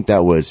 I think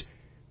that was,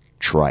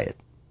 try it.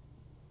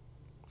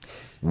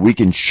 We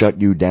can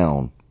shut you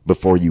down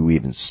before you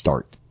even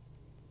start.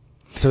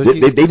 So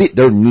they're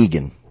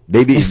Negan.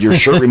 Your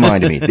shirt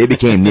reminded me. They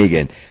became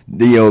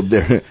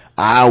Negan.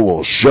 I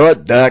will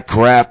shut that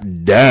crap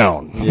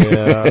down.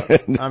 Yeah.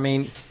 I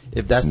mean,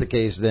 if that's the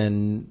case,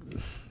 then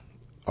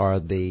are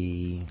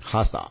they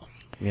hostile?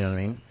 You know what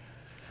I mean?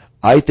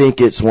 I think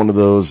it's one of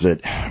those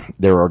that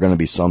there are going to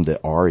be some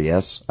that are,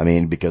 yes. I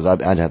mean, because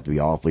I'd have to be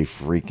awfully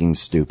freaking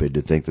stupid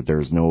to think that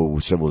there's no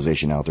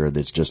civilization out there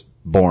that's just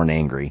born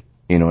angry.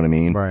 You know what I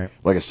mean? Right.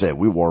 Like I said,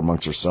 we war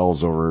amongst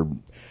ourselves over.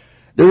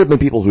 There have been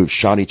people who've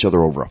shot each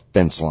other over a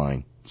fence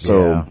line.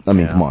 So, I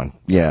mean, come on.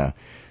 Yeah.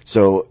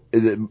 So,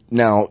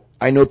 now,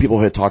 I know people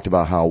had talked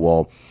about how,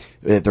 well,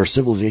 if their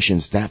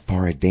civilization's that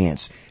far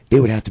advanced, they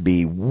would have to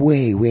be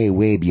way, way,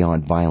 way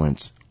beyond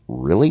violence.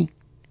 Really?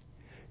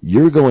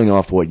 You're going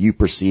off what you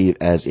perceive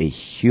as a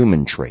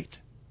human trait,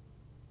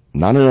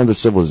 not another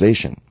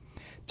civilization.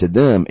 To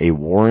them, a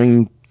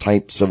warring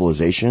type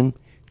civilization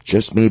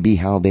just may be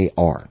how they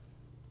are.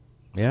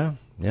 Yeah.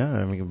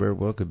 I mean, very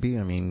well could be.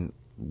 I mean,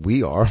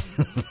 we are.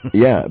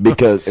 Yeah,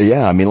 because,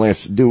 I mean,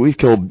 we've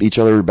killed each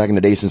other back in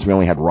the day since we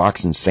only had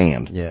rocks and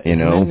sand. Yeah,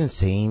 isn't that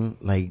insane?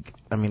 Like,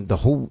 I mean, the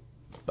whole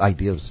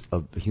idea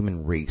of the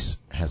human race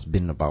has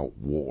been about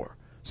war.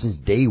 Since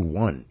day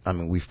one. I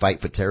mean, we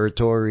fight for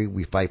territory,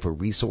 we fight for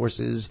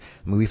resources,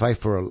 I mean, we fight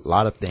for a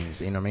lot of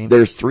things, you know what I mean?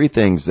 There's three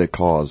things that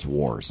cause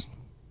wars.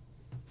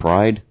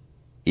 Pride,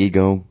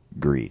 ego,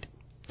 greed.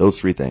 Those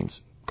three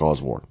things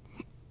cause war.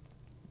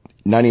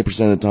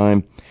 90% of the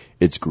time,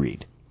 it's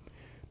greed.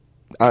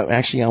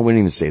 Actually, I wouldn't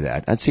even say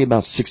that. I'd say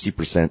about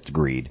 60%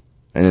 greed.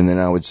 And then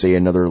I would say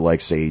another,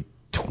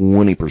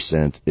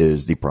 20%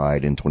 is the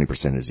pride and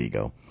 20% is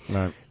ego.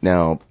 Right.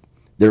 Now,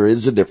 there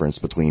is a difference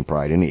between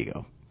pride and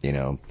ego.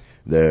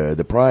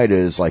 The pride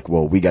is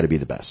well, we got to be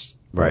the best.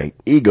 Right.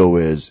 Ego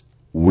is,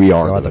 we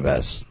are the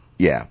best.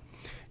 Yeah.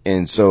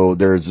 And so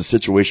there's a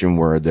situation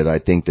where that I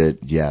think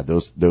that,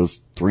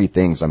 those three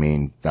things, I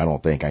mean,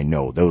 I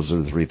know those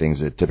are the three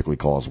things that typically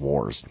cause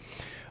wars.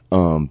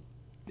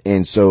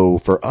 And so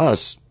for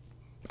us,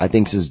 I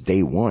think since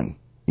day one,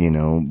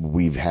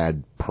 we've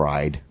had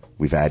pride,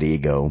 we've had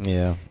ego.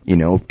 Yeah.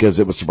 Because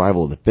it was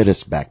survival of the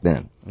fittest back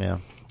then. Yeah.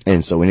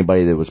 And so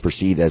anybody that was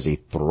perceived as a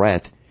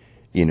threat,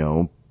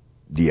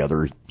 the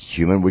other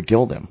human would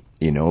kill them,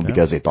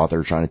 because they thought they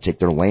were trying to take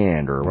their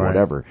land or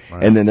whatever.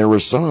 Right. And then there were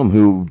some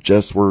who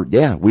just were,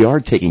 we are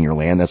taking your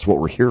land. That's what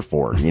we're here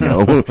for,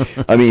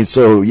 I mean,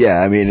 so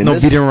I mean, there's no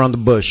beating around the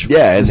bush.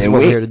 Yeah. This is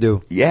what we're here to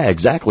do. Yeah,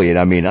 exactly. And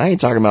I mean, I ain't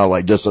talking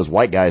about just us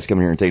white guys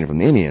coming here and taking it from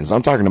the Indians.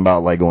 I'm talking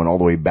about going all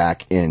the way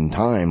back in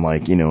time,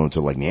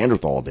 to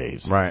Neanderthal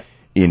days. Right.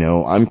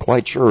 I'm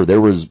quite sure there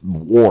was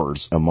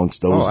wars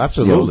amongst those,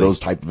 absolutely.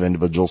 Those type of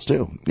individuals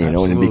too,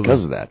 and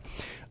because of that.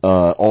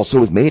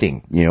 Also with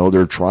mating,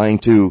 they're trying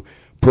to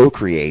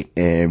procreate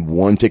and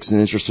one takes an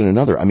interest in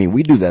another. I mean,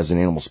 we do that as an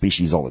animal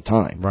species all the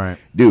time. Right.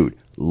 Dude,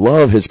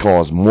 love has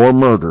caused more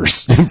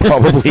murders than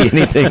probably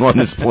anything on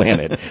this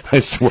planet. I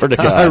swear to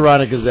God. How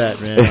ironic is that,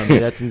 man? I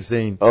mean, that's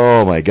insane.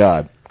 Oh my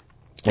God.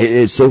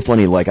 It's so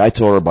funny. I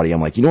tell everybody,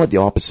 I'm you know what the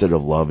opposite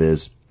of love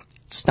is?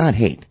 It's not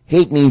hate.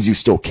 Hate means you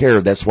still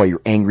care. That's why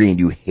you're angry and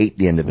you hate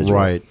the individual.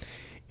 Right.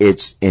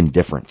 It's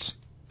indifference.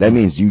 That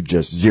means you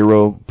just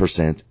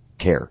 0%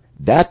 care.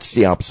 That's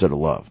the opposite of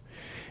love.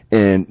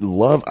 And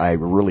love, I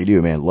really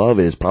do, man. Love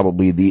is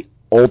probably the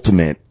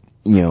ultimate,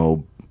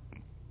 the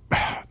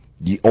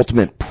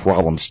ultimate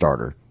problem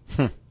starter.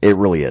 It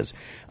really is.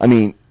 I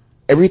mean,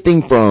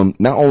 everything from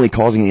not only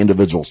causing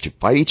individuals to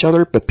fight each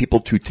other, but people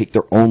to take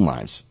their own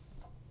lives.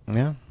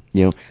 Yeah.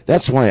 You know,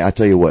 that's why I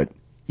tell you what,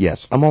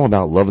 yes, I'm all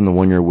about loving the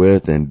one you're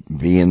with and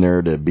being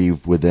there to be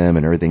with them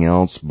and everything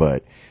else,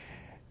 but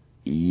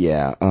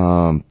yeah,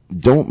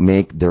 don't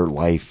make their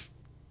life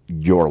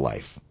your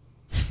life.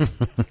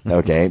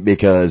 Okay?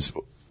 Because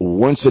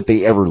once that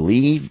they ever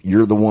leave,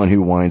 you're the one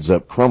who winds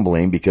up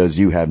crumbling because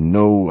you have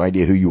no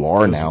idea who you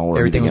are now or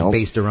Everything anything else.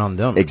 is based around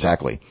them.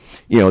 Exactly.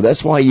 You know,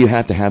 that's why you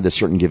have to have this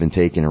certain give and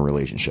take in a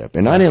relationship.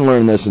 And I didn't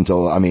learn this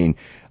until, I mean,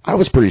 I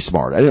was pretty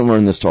smart. I didn't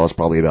learn this till I was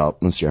probably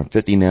about, let's see, I'm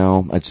 50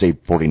 now. I'd say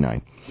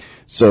 49.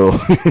 So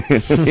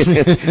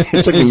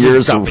it took me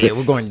years.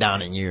 We're going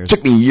down in years. It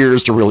took me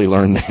years to really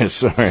learn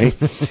this. All right.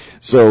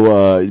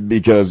 So,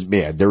 because,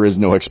 yeah, there is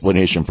no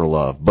explanation for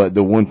love. But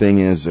the one thing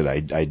is that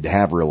I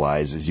have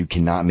realized is you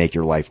cannot make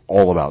your life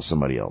all about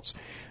somebody else.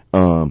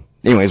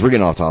 Anyways, we're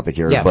getting off topic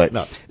here. Yeah, but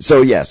no.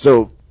 So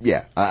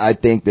I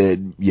think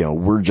that, you know,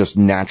 we're just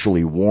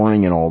naturally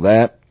warring and all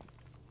that.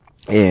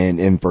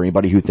 And for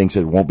anybody who thinks that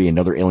there won't be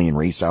another alien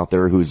race out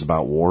there who's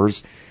about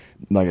wars,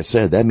 like I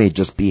said, that may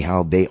just be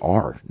how they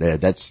are.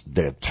 That's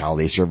how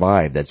they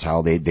survive. That's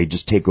how they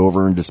just take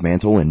over and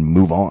dismantle and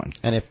move on.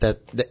 And if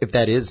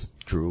that is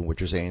true, what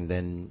you're saying,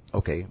 then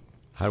okay,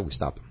 how do we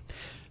stop them?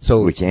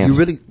 So We can't.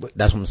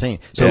 that's what I'm saying.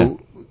 So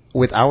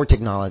with our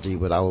technology,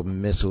 with our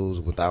missiles,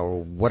 with our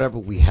whatever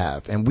we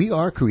have, and we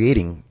are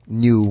creating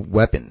new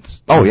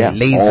weapons. Oh, yeah.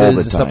 Lasers All the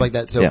and stuff time. like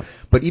that. So, Yeah.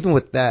 but even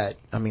with that,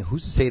 I mean,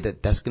 who's to say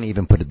that that's going to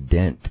even put a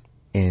dent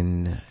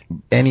in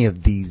any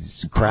of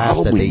these crafts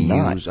that Probably they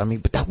not. use? I mean,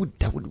 but that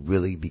would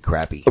really be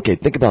crappy. Okay,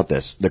 think about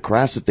this. The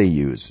crafts that they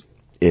use,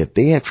 if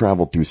they have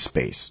traveled through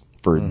space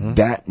for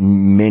that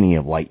many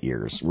of light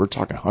years, we're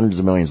talking hundreds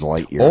of millions of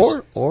light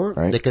years. Or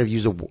right? they could have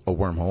used a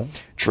wormhole.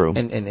 True.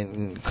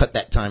 And cut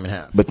that time in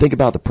half. But think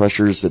about the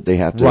pressures that they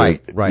have to,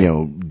 Right. you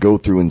know, go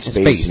through in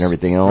space and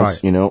everything else,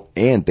 Right. you know.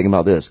 And think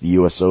about this. The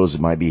USOs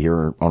that might be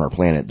here on our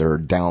planet, they're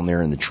down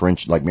there in the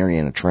trench, like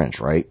Mariana Trench,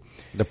 right?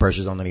 The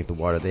pressures underneath the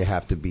water, they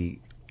have to be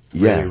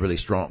Yeah. really, really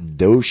strong.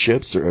 Those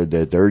ships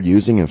that they're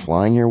using and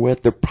flying here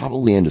with, they're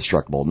probably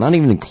indestructible. Not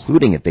even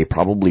including it, they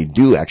probably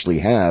do actually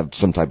have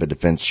some type of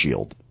defense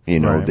shield, you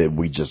know, Right. that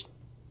we just,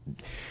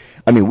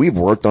 I mean, we've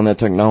worked on that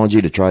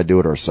technology to try to do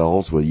it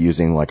ourselves with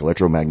using like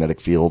electromagnetic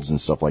fields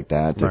and stuff like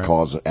that to Right.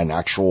 cause an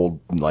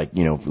actual, like,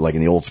 you know, like in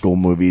the old school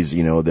movies,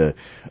 you know,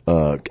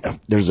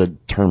 there's a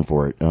term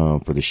for it,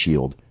 for the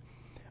shield,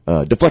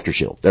 deflector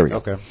shield. There we go.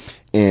 Okay.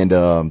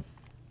 And,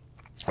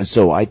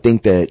 so I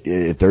think that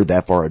if they're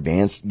that far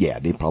advanced, yeah,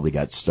 they probably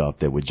got stuff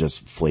that would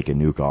just flake a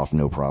nuke off,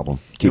 no problem.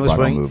 Keep You know what's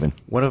right on funny? moving.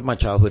 One of my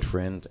childhood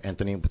friends,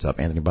 Anthony, what's up,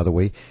 Anthony, by the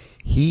way,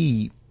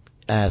 he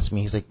asked me,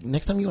 he's like,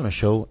 next time you're on a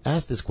show,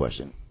 ask this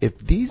question. If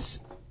these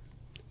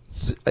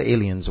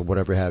aliens or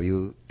whatever have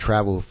you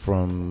travel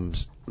from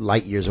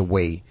light years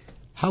away,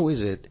 how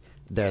is it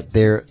that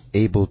they're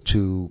able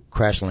to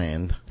crash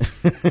land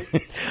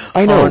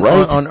I know,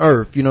 right? on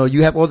Earth? You know,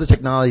 you have all the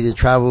technology to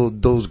travel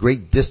those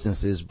great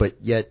distances, but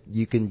yet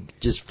you can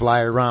just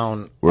fly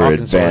around We're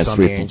Arkansas or advanced.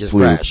 something We and just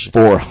flew crash.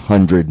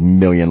 400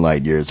 million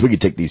light years. We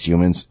could take these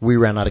humans. We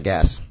ran out of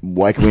gas.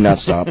 Why can we not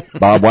stop?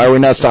 Bob, why are we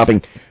not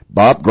stopping?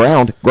 Bob,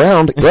 ground. But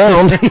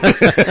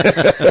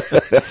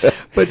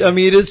I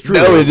mean, it is true.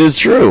 No, it is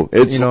true.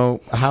 It's, You know,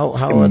 how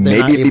are they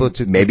not able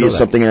to maybe control it's that?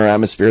 something in our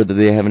atmosphere that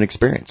they haven't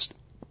experienced.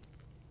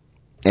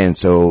 And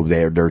so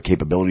their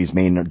capabilities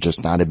may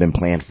just not have been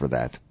planned for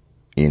that.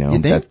 You know, You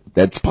think?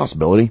 that's a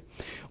possibility.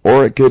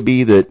 Or it could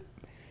be that,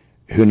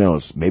 who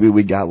knows, maybe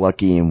we got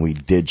lucky and we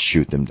did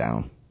shoot them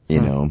down, you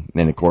know.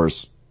 And of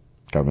course,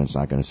 government's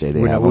not going to say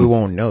they have we them.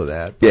 won't know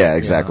that. but, Yeah, you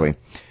exactly.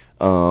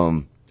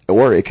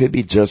 Or it could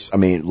be just, I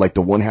mean, like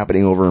the one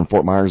happening over in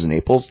Fort Myers and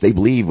Naples, they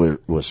believe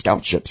was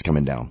scout ships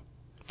coming down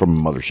from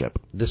a mothership.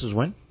 know. This is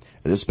when?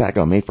 This is back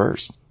on May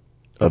 1st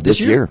of this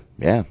this year?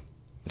 Yeah.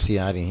 See,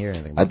 I didn't hear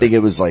anything. I think it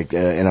was like,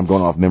 and I'm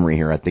going off memory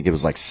here, I think it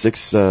was like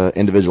 6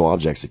 individual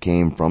objects that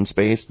came from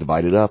space,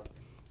 divided up,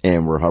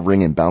 and were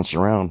hovering and bouncing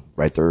around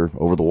right there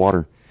over the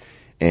water.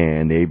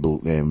 And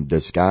and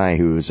this guy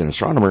who's an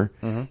astronomer,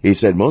 he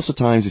said most of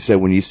the times, he said,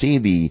 when you see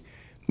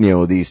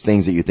these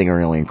things that you think are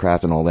alien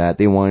craft and all that,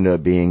 they wind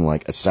up being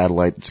like a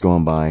satellite that's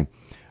going by,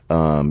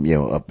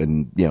 up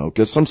in,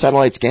 because some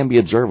satellites can be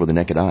observed with the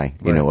naked eye,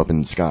 up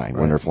in the sky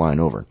when they're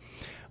flying over.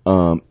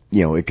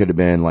 It could have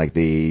been like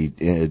the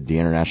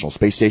International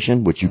Space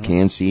Station, which you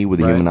can see with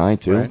the human eye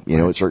too,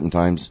 at certain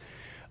times.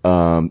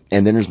 And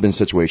then there's been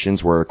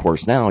situations where, of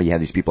course, now you have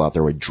these people out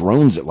there with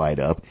drones that light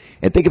up,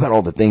 and think about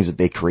all the things that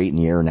they create in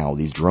the air now,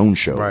 these drone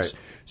shows. Right.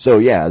 So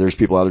yeah, there's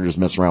people out there just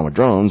messing around with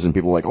drones, and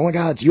people are like, oh my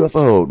God, it's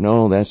UFO.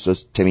 No, that's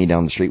just Timmy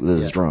down the street with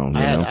his drone.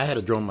 I had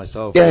a drone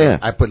myself. Yeah, yeah.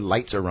 I put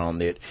lights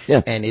around it.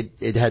 Yeah. And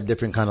it had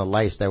different kind of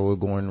lights that were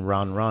going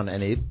round and round.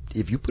 And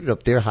if you put it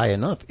up there high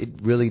enough, it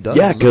really does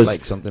look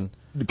like something.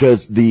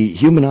 Because the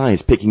human eye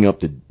is picking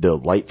up the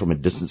light from a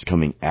distance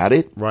coming at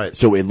it. Right.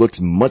 So it looks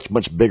much,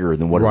 much bigger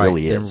than what it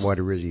really is. Than what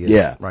it really is.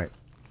 Yeah. Right.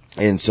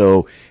 And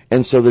so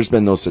there's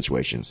been those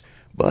situations.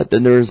 But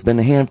then there's been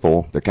a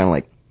handful. They're kind of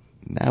like,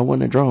 that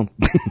wasn't a drone.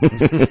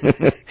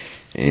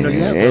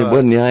 It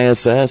wasn't the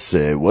ISS.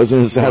 It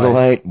wasn't a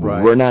satellite.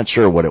 Right. We're not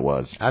sure what it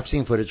was. I've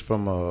seen footage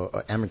from an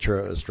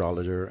amateur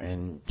astrologer,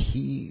 and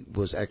he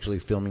was actually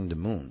filming the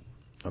moon.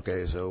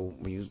 Okay, so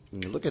when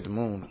you look at the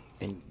moon,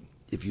 and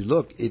if you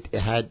look, it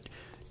had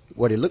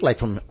what it looked like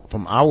from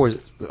our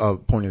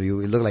point of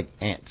view. It looked like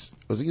ants.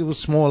 It was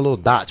small little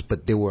dots,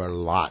 but there were a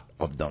lot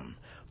of them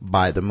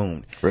by the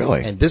moon.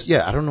 Really? And this,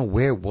 I don't know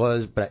where it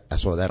was, but I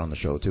saw that on the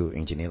show too.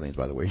 Ancient Aliens,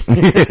 by the way.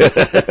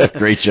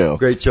 Great show.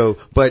 Great show.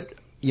 But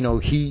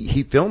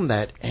he filmed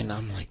that, and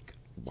I'm like,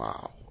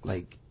 wow,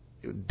 like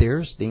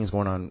there's things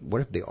going on.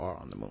 What if they are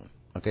on the moon?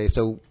 Okay,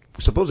 so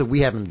suppose that we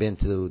haven't been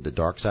to the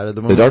dark side of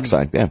the moon. The dark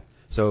side, yeah.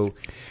 So,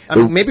 I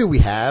mean, maybe we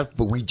have,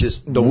 but we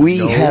just don't know. We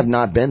have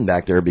not been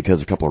back there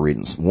because of a couple of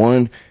reasons.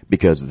 One,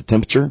 because of the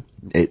temperature.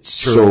 It's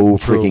so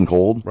freaking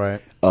cold.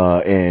 Right.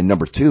 And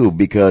number two,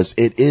 because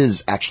it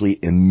is actually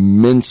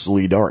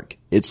immensely dark.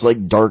 It's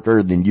like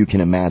darker than you can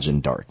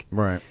imagine dark.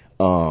 Right.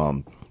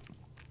 And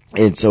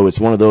so it's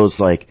one of those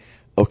like,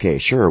 okay,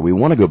 sure, we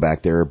want to go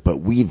back there, but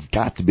we've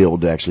got to be able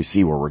to actually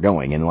see where we're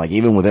going. And like,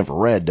 even with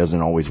infrared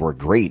doesn't always work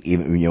great.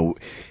 Even,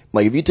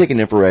 like if you take an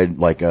infrared,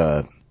 like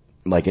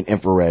an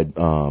infrared,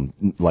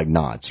 like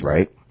nods,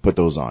 right? Put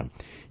those on.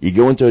 You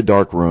go into a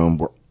dark room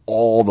where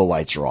all the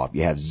lights are off.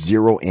 You have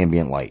zero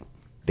ambient light.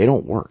 They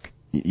don't work.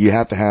 You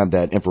have to have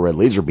that infrared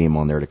laser beam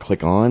on there to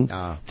click on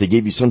to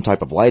give you some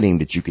type of lighting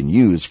that you can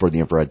use for the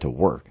infrared to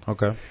work.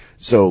 Okay.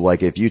 So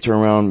like if you turn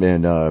around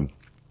and,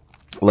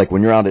 like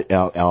when you're out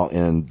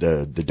in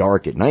the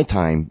dark at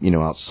nighttime,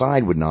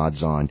 outside with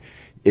nods on,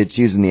 it's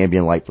using the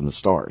ambient light from the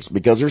stars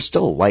because there's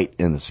still light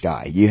in the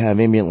sky. You have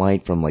ambient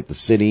light from like the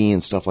city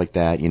and stuff like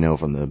that,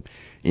 from the,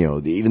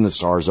 even the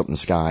stars up in the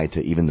sky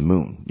to even the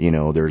moon.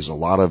 There's a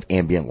lot of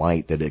ambient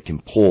light that it can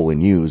pull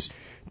and use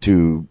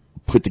to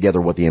put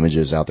together what the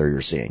images out there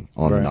you're seeing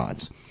on the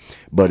nods.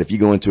 But if you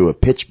go into a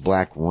pitch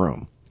black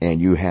room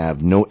and you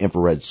have no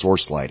infrared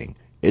source lighting,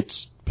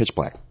 it's pitch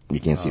black. You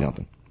can't see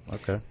nothing.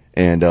 Okay.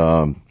 And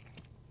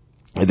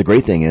the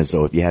great thing is,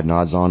 though, if you have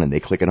nods on and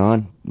they click it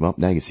on, well,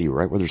 now you can see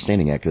right where they're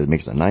standing at because it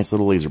makes a nice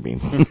little laser beam.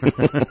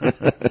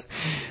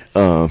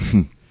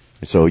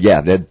 So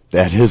yeah,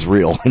 that is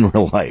real in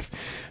real life.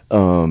 As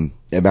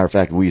a matter of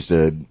fact, we used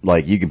to,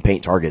 like, you can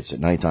paint targets at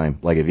nighttime.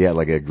 Like, if you had,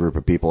 like, a group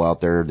of people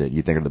out there that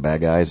you think are the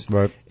bad guys,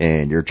 right,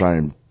 and you're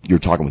talking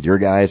with your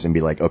guys and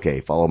be like, okay,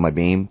 follow my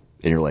beam.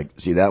 And you're like,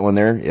 see that one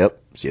there? Yep.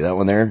 See that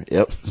one there?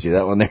 Yep. See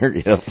that one there?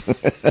 Yep.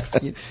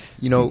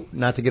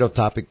 Not to get off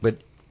topic, but,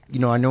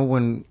 I know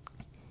when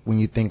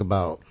you think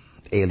about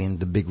Alien,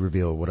 the big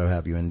reveal, whatever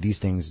have you, and these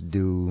things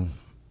do,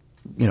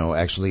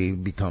 actually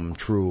become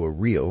true or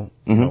real,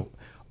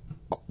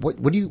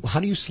 how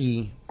do you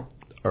see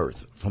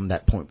Earth from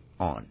that point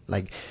on?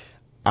 Like,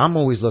 I'm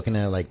always looking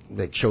at like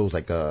shows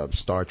like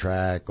Star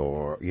Trek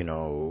or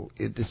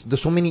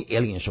there's so many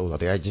alien shows out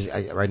there.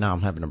 Right now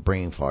I'm having a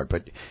brain fart,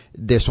 but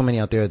there's so many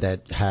out there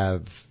that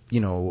have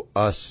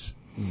us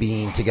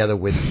being together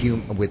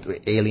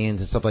with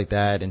aliens and stuff like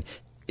that, and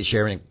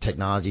sharing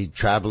technology,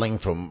 traveling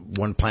from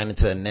one planet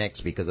to the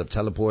next because of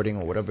teleporting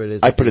or whatever it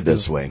is. I put it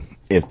this way: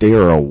 if they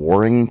are a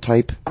warring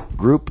type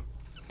group,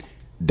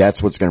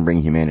 that's what's going to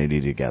bring humanity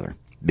together.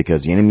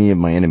 Because the enemy of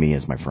my enemy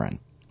is my friend.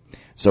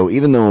 So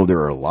even though there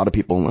are a lot of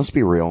people, and let's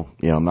be real,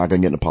 I'm not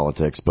going to get into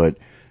politics, but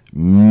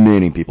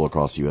many people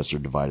across the U.S. are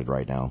divided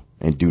right now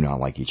and do not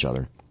like each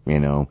other.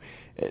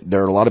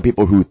 There are a lot of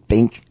people who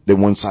think that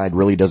one side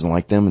really doesn't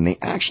like them, and they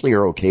actually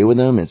are okay with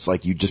them. It's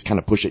like you just kind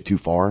of push it too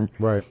far.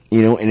 Right.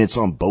 And it's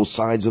on both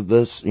sides of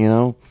this,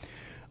 And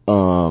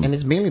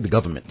it's mainly the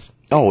government.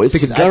 Oh, it's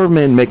the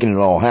government making it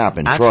all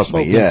happen. Trust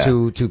me, yeah. I've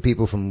spoken to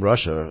people from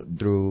Russia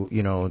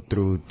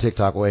through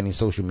TikTok or any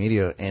social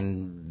media,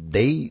 and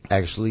they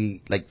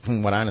actually, like,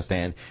 from what I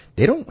understand,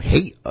 they don't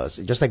hate us,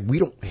 just like we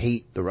don't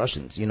hate the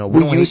Russians.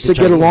 We used to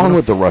get along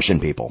with the Russian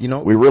people.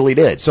 We really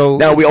did. So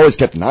now we always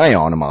kept an eye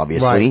on them.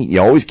 Obviously, right.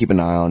 You always keep an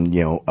eye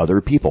on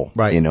other people.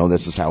 Right.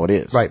 This is how it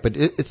is. Right, but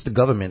it's the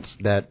governments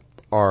that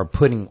are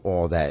putting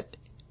all that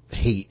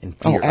hate and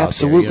fear out there.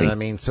 Absolutely. You know what I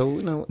mean?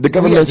 So, the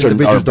governments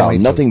are about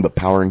nothing but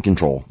power and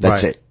control.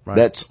 That's it. Right.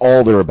 That's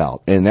all they're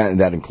about. And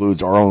that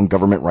includes our own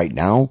government right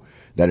now.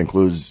 That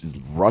includes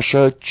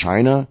Russia,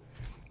 China.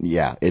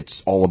 Yeah,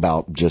 it's all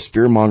about just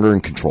fear monger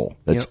and control.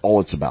 That's all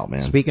it's about,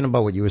 man. Speaking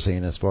about what you were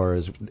saying as far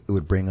as it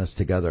would bring us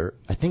together,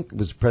 I think it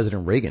was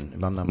President Reagan,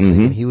 if I'm not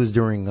mistaken. Mm-hmm. He was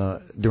during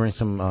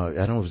some, I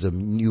don't know, it was a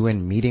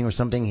UN meeting or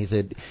something. He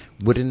said,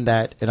 wouldn't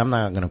that, and I'm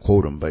not going to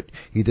quote him, but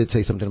he did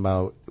say something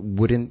about,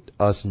 wouldn't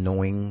us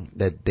knowing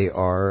that there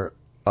are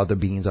other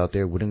beings out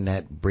there, wouldn't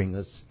that bring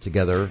us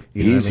together?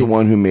 He's the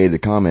one who made the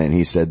comment.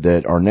 He said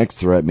that our next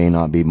threat may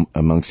not be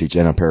amongst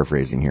and I'm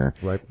paraphrasing here,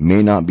 right,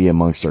 may not be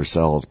amongst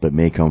ourselves, but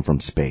may come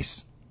from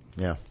space.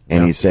 Yeah.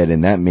 And he said,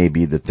 and that may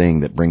be the thing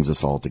that brings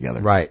us all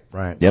together. Right. Yep.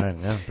 Right,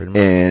 yeah, pretty much.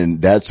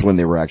 And that's when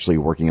they were actually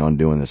working on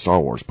doing the Star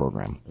Wars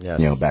program.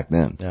 Yes. Back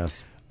then.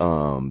 Yes.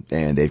 And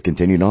they've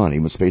continued on,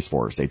 even with Space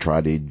Force. They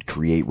tried to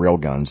create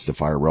railguns to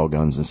fire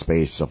railguns in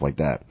space, stuff like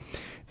that.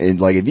 And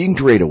like, if you can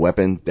create a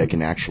weapon that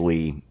can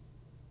actually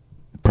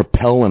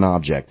propel an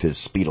object to the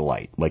speed of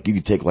light, like you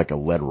could take like a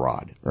lead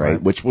rod,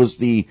 right? Which is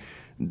the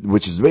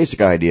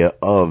basic idea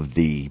of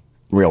the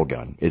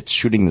railgun. It's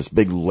shooting this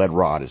big lead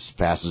rod as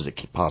fast as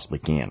it possibly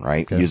can,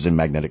 right? Okay. Using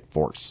magnetic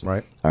force.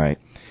 Right. All right.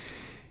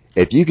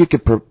 If you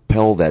could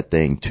propel that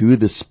thing to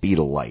the speed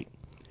of light,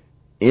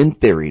 in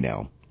theory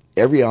now,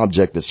 every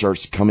object that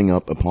starts coming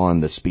up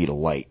upon the speed of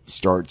light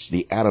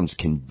the atoms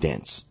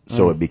condense.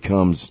 So it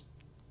becomes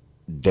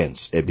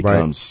dense. It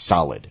becomes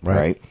solid,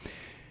 right?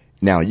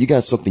 Now, you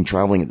got something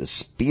traveling at the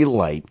speed of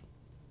light,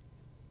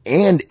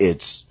 and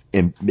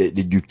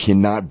you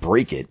cannot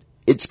break it.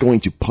 It's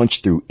going to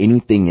punch through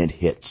anything it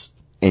hits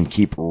and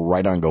keep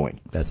right on going.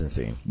 That's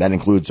insane. That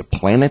includes a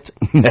planet.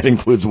 That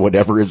includes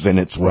whatever is in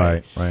its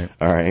way. Right.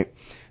 All right.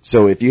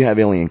 So if you have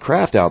alien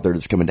craft out there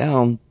that's coming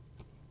down,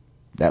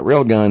 that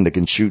railgun that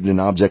can shoot an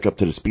object up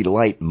to the speed of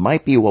light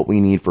might be what we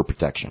need for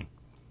protection.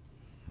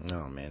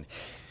 Oh, man.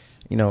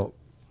 You know,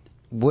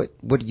 what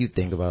do you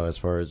think about as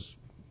far as,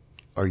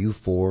 are you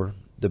for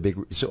the big,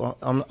 so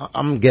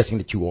I'm guessing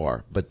that you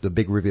are, but the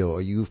big reveal,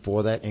 are you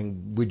for that?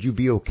 And would you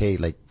be okay?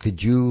 Like,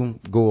 could you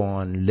go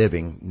on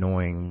living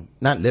knowing,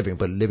 not living,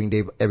 but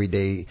living every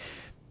day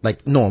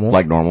like normal?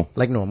 Like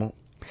normal.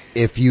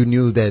 If you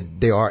knew that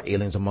there are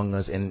aliens among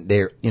us and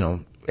they're, you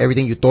know,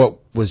 everything you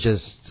thought was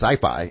just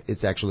sci-fi,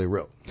 it's actually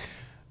real.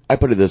 I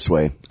put it this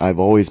way. I've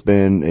always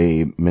been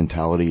a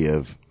mentality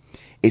of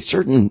a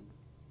certain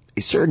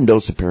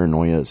dose of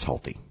paranoia is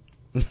healthy.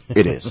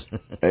 It is.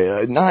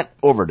 Not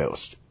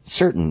overdosed.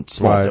 Certain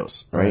small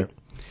dose, right?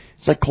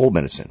 It's like cold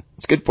medicine.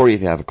 It's good for you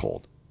if you have a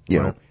cold.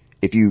 You know,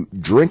 if you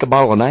drink a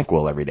bottle of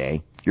NyQuil every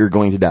day, you're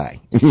going to die.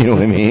 You know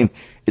what I mean?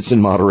 It's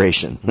in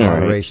moderation.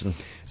 Moderation.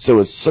 Right? So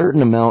a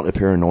certain amount of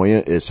paranoia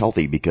is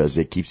healthy because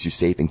it keeps you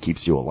safe and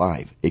keeps you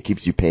alive. It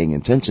keeps you paying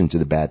attention to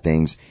the bad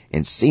things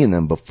and seeing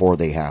them before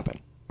they happen.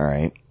 All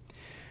right.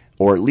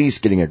 Or at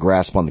least getting a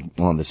grasp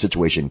on the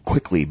situation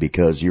quickly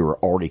because you were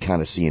already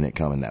kind of seeing it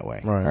coming that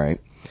way. Right. All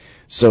right.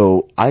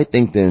 So I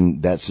think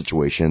then that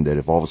situation that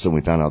if all of a sudden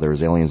we found out there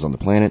was aliens on the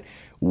planet,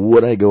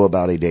 would I go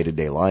about a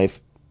day-to-day life?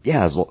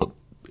 Yeah, as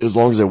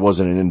long as it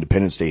wasn't an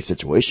Independence Day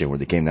situation where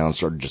they came down and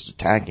started just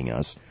attacking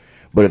us.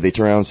 But if they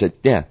turned around and said,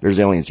 yeah, there's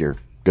aliens here,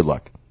 good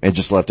luck, and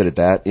just left it at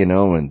that, you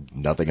know, and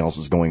nothing else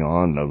was going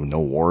on, no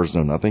wars,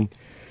 no nothing,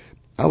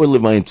 I would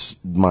live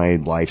my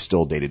life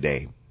still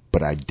day-to-day.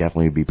 But I'd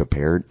definitely be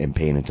prepared and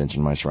paying attention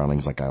to my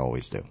surroundings like I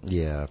always do.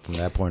 Yeah, from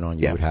that point on,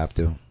 you would have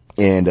to.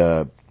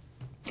 And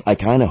I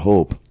kind of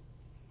hope,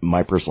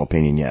 my personal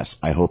opinion, yes,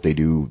 I hope they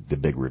do the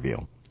big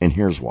reveal. And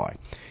here's why.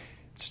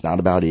 It's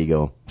not about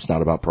ego. It's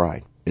not about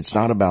pride. It's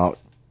not about,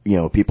 you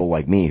know, people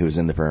like me who's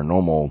in the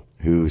paranormal,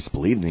 who's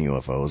believed in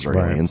UFOs or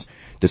aliens,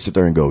 to sit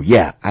there and go,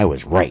 yeah, I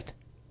was right.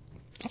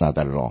 It's not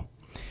that at all.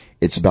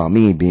 It's about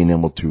me being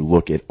able to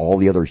look at all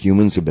the other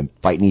humans who've been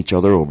fighting each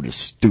other over the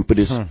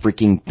stupidest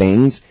freaking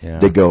things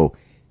to go,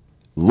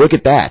 look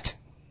at that.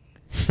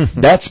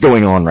 That's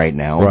going on right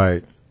now.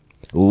 Right.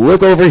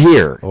 Look over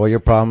here. All your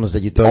problems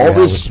that you thought all you this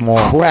had was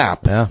small.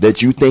 crap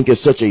that you think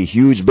is such a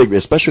huge, big,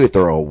 especially if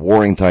they're a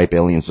warring type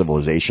alien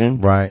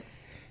civilization. Right.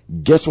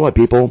 Guess what,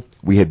 people?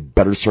 We had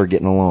better start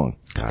getting along.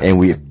 God. And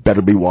we had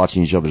better be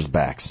watching each other's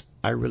backs.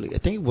 I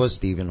think it was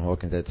Stephen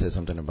Hawking that said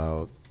something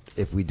about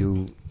if we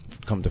do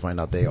come to find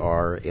out there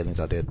are aliens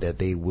out there, that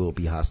they will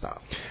be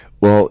hostile.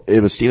 Well,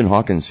 it was Stephen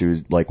Hawking who,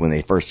 like, when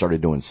they first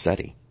started doing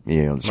SETI,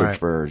 you know, the search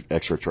for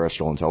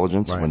extraterrestrial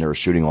intelligence, when they were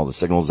shooting all the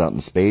signals out in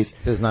space.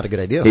 He said it's not a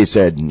good idea. He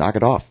said, knock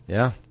it off.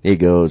 Yeah. He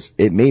goes,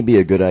 it may be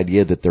a good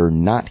idea that they're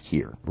not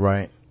here.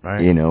 Right.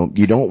 Right. You know,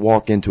 you don't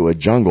walk into a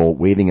jungle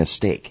waving a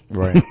stake.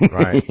 Right.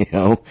 Right. You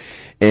know,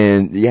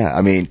 and yeah,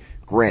 I mean,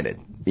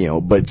 granted, you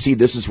know, but see,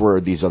 this is where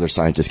these other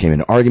scientists came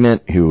into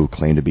argument who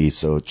claim to be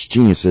such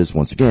geniuses.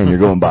 Once again, you're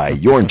going by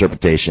your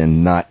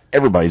interpretation, not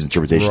everybody's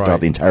interpretation throughout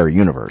the entire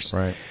universe.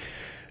 Right.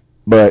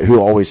 But who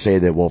always say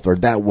that, well, if they're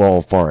that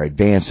well far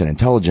advanced and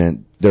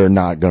intelligent, they're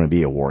not going to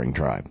be a warring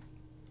tribe.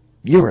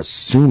 You're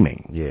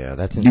assuming. Yeah,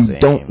 that's insane.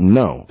 You don't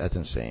know. That's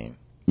insane.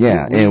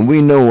 Yeah, and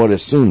we know what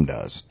assume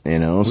does, you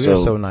know. We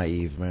are so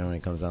naive, man, when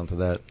it comes down to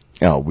that.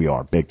 Oh, we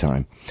are, big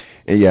time.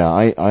 Yeah,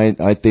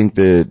 I think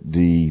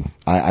that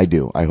I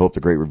do. I hope the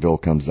great reveal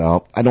comes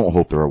out. I don't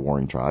hope they're a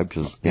warring tribe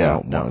because I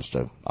don't want us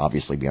to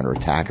obviously be under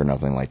attack or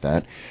nothing like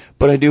that.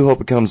 But I do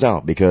hope it comes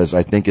out because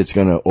I think it's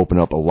going to open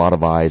up a lot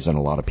of eyes and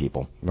a lot of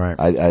people. Right.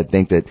 I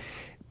think that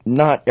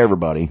not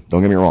everybody,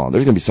 don't get me wrong,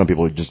 there's going to be some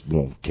people who just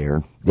won't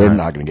care. They're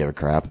not going to give a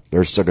crap.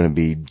 They're still going to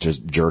be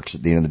just jerks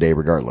at the end of the day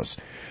regardless.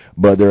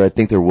 But I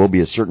think there will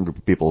be a certain group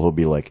of people who'll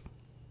be like,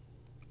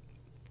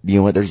 you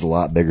know what, there's a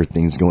lot bigger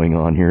things going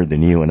on here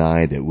than you and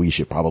I that we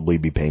should probably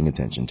be paying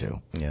attention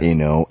to, you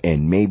know,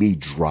 and maybe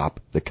drop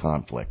the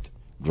conflict,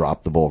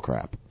 drop the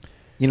bullcrap.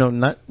 You know,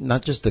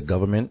 not just the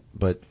government,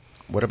 but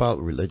what about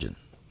religion?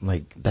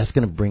 Like, that's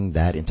going to bring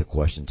that into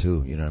question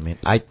too, you know what I mean?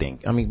 I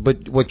think. I mean,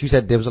 but what you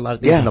said, there was a lot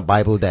of things in the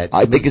Bible that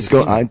I think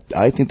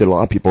I think that a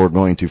lot of people are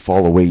going to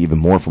fall away even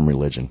more from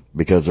religion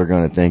because they're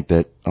going to think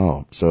that,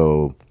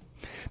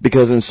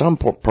 Because in some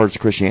parts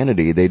of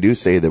Christianity, they do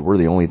say that we're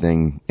the only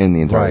thing in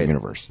the entire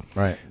universe.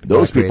 Right.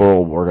 Those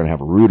people are going to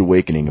have a rude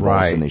awakening of all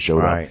of a sudden they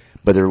showed up.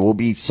 But there will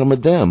be some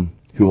of them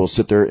who will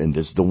sit there, and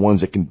this is the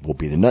ones that will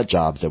be the nut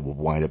jobs that will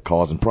wind up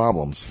causing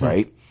problems,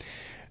 right?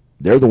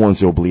 They're the ones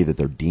who will believe that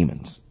they're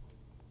demons.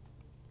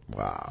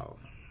 Wow.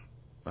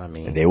 I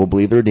mean, and they will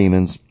believe they're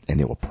demons, and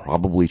they will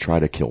probably try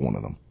to kill one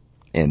of them.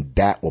 And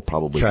that will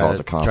probably cause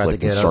a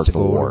conflict and start the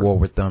war. To war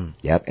with them.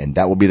 Yep, and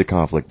that will be the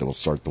conflict that will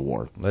start the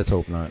war. Let's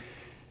hope not.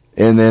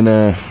 And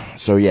then,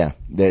 so yeah,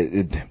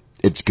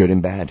 it's good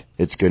and bad.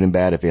 It's good and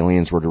bad if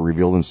aliens were to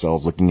reveal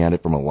themselves, looking at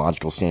it from a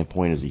logical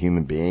standpoint as a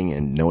human being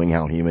and knowing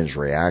how humans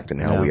react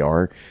and how we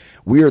are.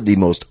 We are the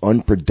most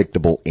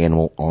unpredictable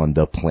animal on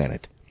the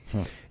planet.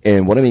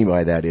 And what I mean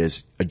by that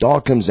is, a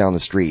dog comes down the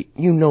street,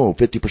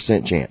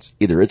 50% chance.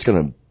 Either it's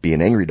going to be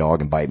an angry dog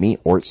and bite me,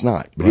 or it's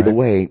not. But either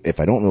way, if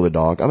I don't know the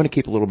dog, I'm going to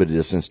keep a little bit of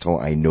distance till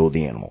I know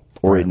the animal,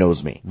 or it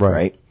knows me,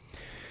 right?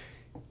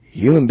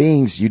 Human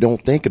beings, you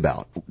don't think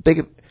about.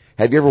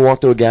 Have you ever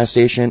walked to a gas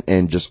station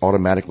and just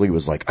automatically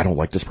was like, I don't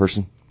like this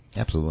person?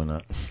 Absolutely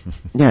not.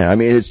 Yeah, I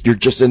mean, you're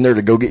just in there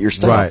to go get your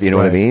stuff, you know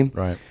what I mean?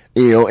 Right.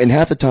 And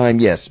half the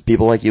time, yes,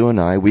 people like you and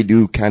I, we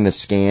do kind of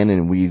scan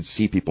and we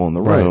see people in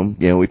the room.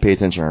 We pay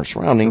attention to our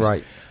surroundings.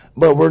 Right.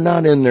 But we're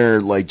not in there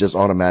like just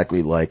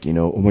automatically like,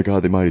 oh my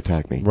God, they might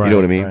attack me. You know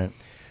what I mean? Right.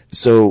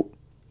 So,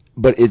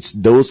 but it's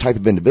those type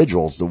of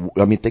individuals.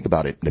 I mean, think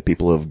about it. The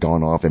people have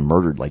gone off and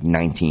murdered like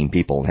 19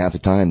 people. And half the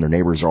time their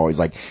neighbors are always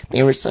like,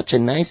 they were such a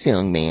nice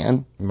young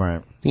man.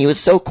 Right. He was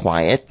so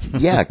quiet.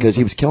 Yeah, because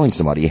he was killing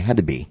somebody. He had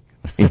to be.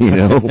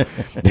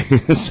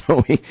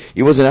 So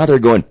he wasn't out there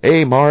going,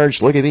 hey,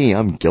 Marge, look at me,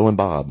 I'm killing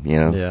Bob,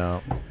 Yeah.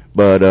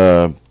 But,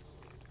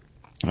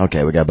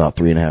 okay, we got about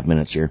 3.5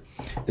 minutes here.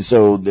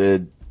 So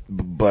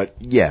but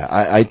yeah,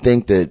 I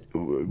think that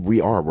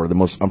we're the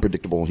most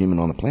unpredictable human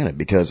on the planet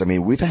because, I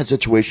mean, we've had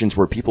situations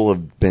where people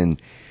have been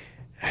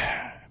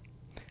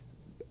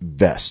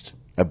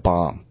a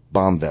bomb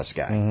vest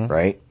guy,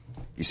 right?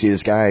 You see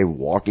this guy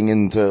walking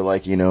into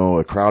like,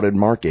 a crowded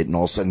market and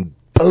all of a sudden,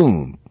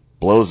 boom,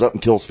 blows up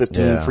and kills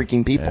 15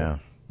 freaking people. Yeah.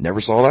 Never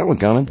saw that one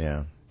coming.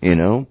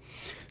 Yeah.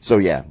 So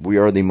yeah, we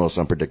are the most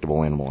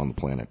unpredictable animal on the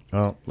planet.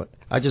 Well,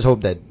 I just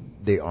hope that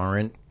they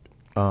aren't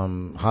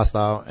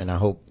hostile, and I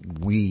hope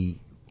we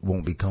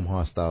won't become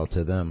hostile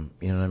to them.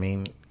 You know what I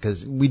mean?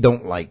 Because we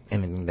don't like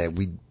anything that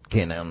we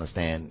can't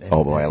understand.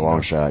 By a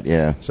long shot,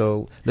 yeah.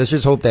 So let's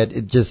just hope that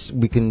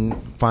we can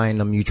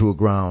find a mutual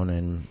ground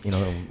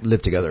and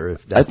live together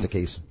if that's the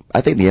case.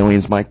 I think the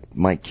aliens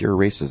might cure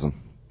racism,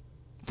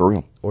 for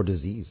real, or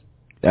disease.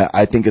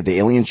 I think if the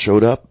aliens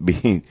showed up,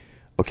 being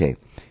okay,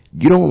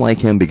 you don't like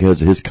him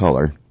because of his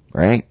color,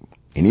 right?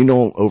 And you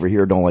don't over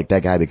here don't like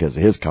that guy because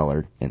of his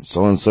color, and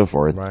so on and so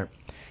forth. Right.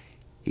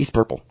 He's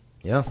purple.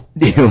 Yeah.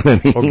 You know what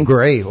I mean? Or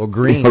gray, or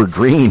green. Or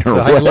green, or so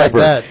whatever. Like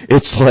that.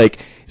 It's like,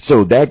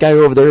 so that guy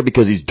over there,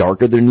 because he's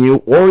darker than you,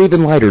 or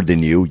even lighter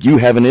than you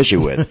have an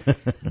issue with.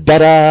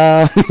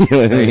 Ta-da! You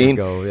know what I mean? You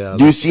go, yeah.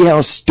 Do you see how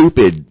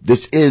stupid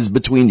this is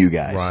between you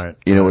guys? Right.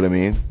 You know what I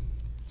mean?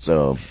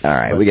 So,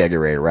 alright, we gotta get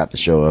ready to wrap the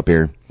show up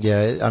here.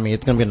 Yeah, I mean,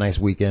 it's gonna be a nice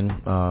weekend.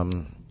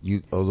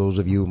 Those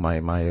of you,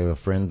 my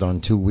friends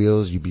on two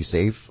wheels, you be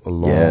safe. A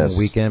long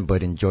weekend,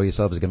 but enjoy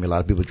yourself. There's gonna be a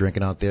lot of people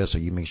drinking out there, so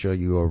you make sure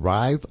you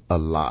arrive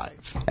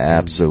alive.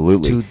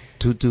 Absolutely.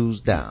 Two twos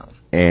down.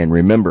 And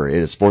remember,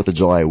 it is 4th of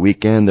July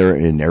weekend there,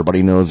 and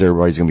everybody knows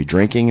everybody's gonna be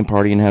drinking and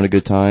partying and having a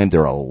good time.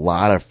 There are a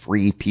lot of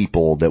free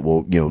people that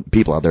will,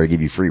 people out there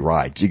give you free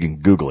rides. You can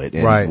Google it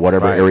in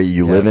whatever area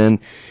you live in.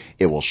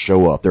 It will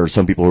show up. There are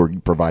some people who are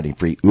providing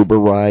free Uber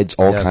rides,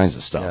 all kinds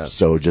of stuff. Yes.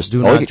 So just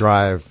do not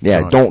drive. Yeah,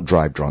 drunk. Don't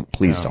drive drunk.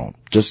 Please don't.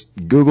 Just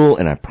Google,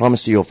 and I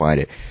promise you'll find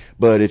it.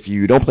 But if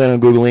you don't plan on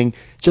Googling,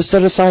 just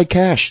set aside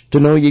cash to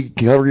know you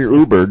can cover your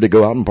Uber to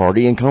go out and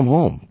party and come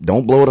home.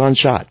 Don't blow it on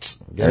shots.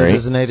 Get a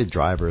designated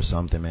driver or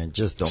something, man.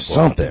 Just don't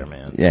go out there,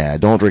 man. Yeah,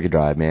 don't drink and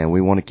drive, man.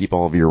 We want to keep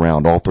all of you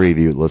around. All three of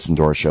you that listen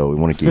to our show. We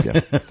want to keep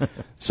you.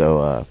 So,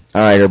 all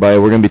right, everybody,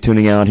 we're going to be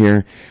tuning out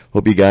here.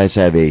 Hope you guys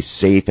have a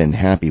safe and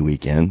happy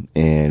weekend,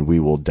 and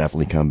we will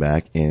definitely come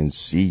back and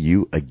see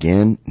you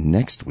again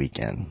next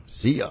weekend.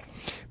 See ya.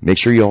 Make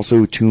sure you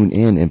also tune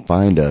in and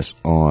find us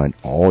on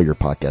all your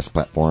podcast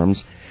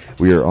platforms.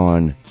 We are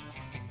on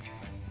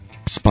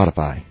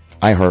Spotify,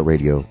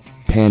 iHeartRadio,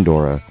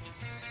 Pandora,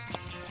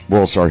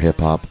 World Star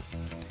Hip Hop,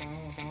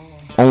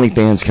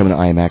 OnlyFans coming to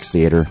IMAX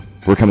Theater.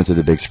 We're coming to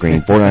the big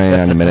screen,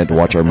 $4.99 a minute to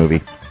watch our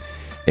movie.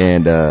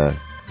 And,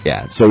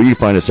 yeah, so you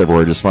find us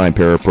everywhere. Just find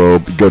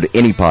Paraprobe. Go to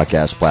any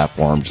podcast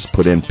platform. Just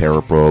put in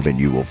Paraprobe and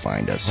you will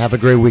find us. Have a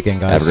great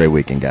weekend, guys. Have a great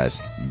weekend,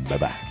 guys.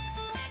 Bye-bye.